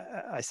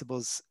I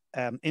suppose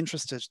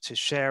interested to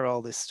share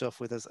all this stuff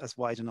with as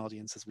wide an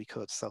audience as we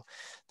could. So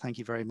thank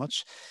you very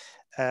much.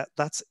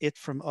 That's it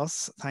from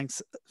us.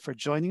 Thanks for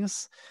joining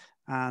us,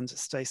 and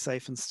stay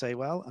safe and stay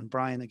well. And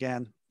Brian,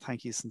 again,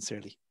 thank you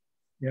sincerely.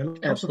 Yeah,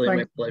 absolutely,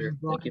 my pleasure.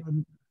 Thank you.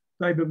 And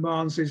David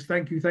Marn says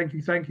thank you,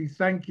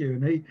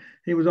 and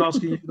he was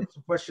asking you lots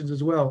of questions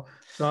as well.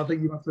 So I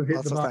think you have to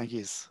hit the mark thank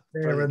yous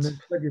there. Brilliant. And then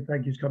plenty of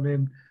thank yous come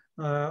in.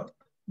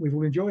 We've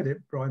all enjoyed it,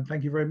 Brian.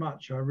 Thank you very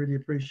much. I really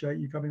appreciate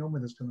you coming on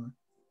with us tonight.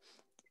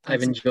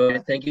 I've enjoyed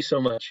it. Thank you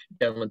so much,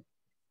 gentlemen.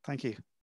 Thank you.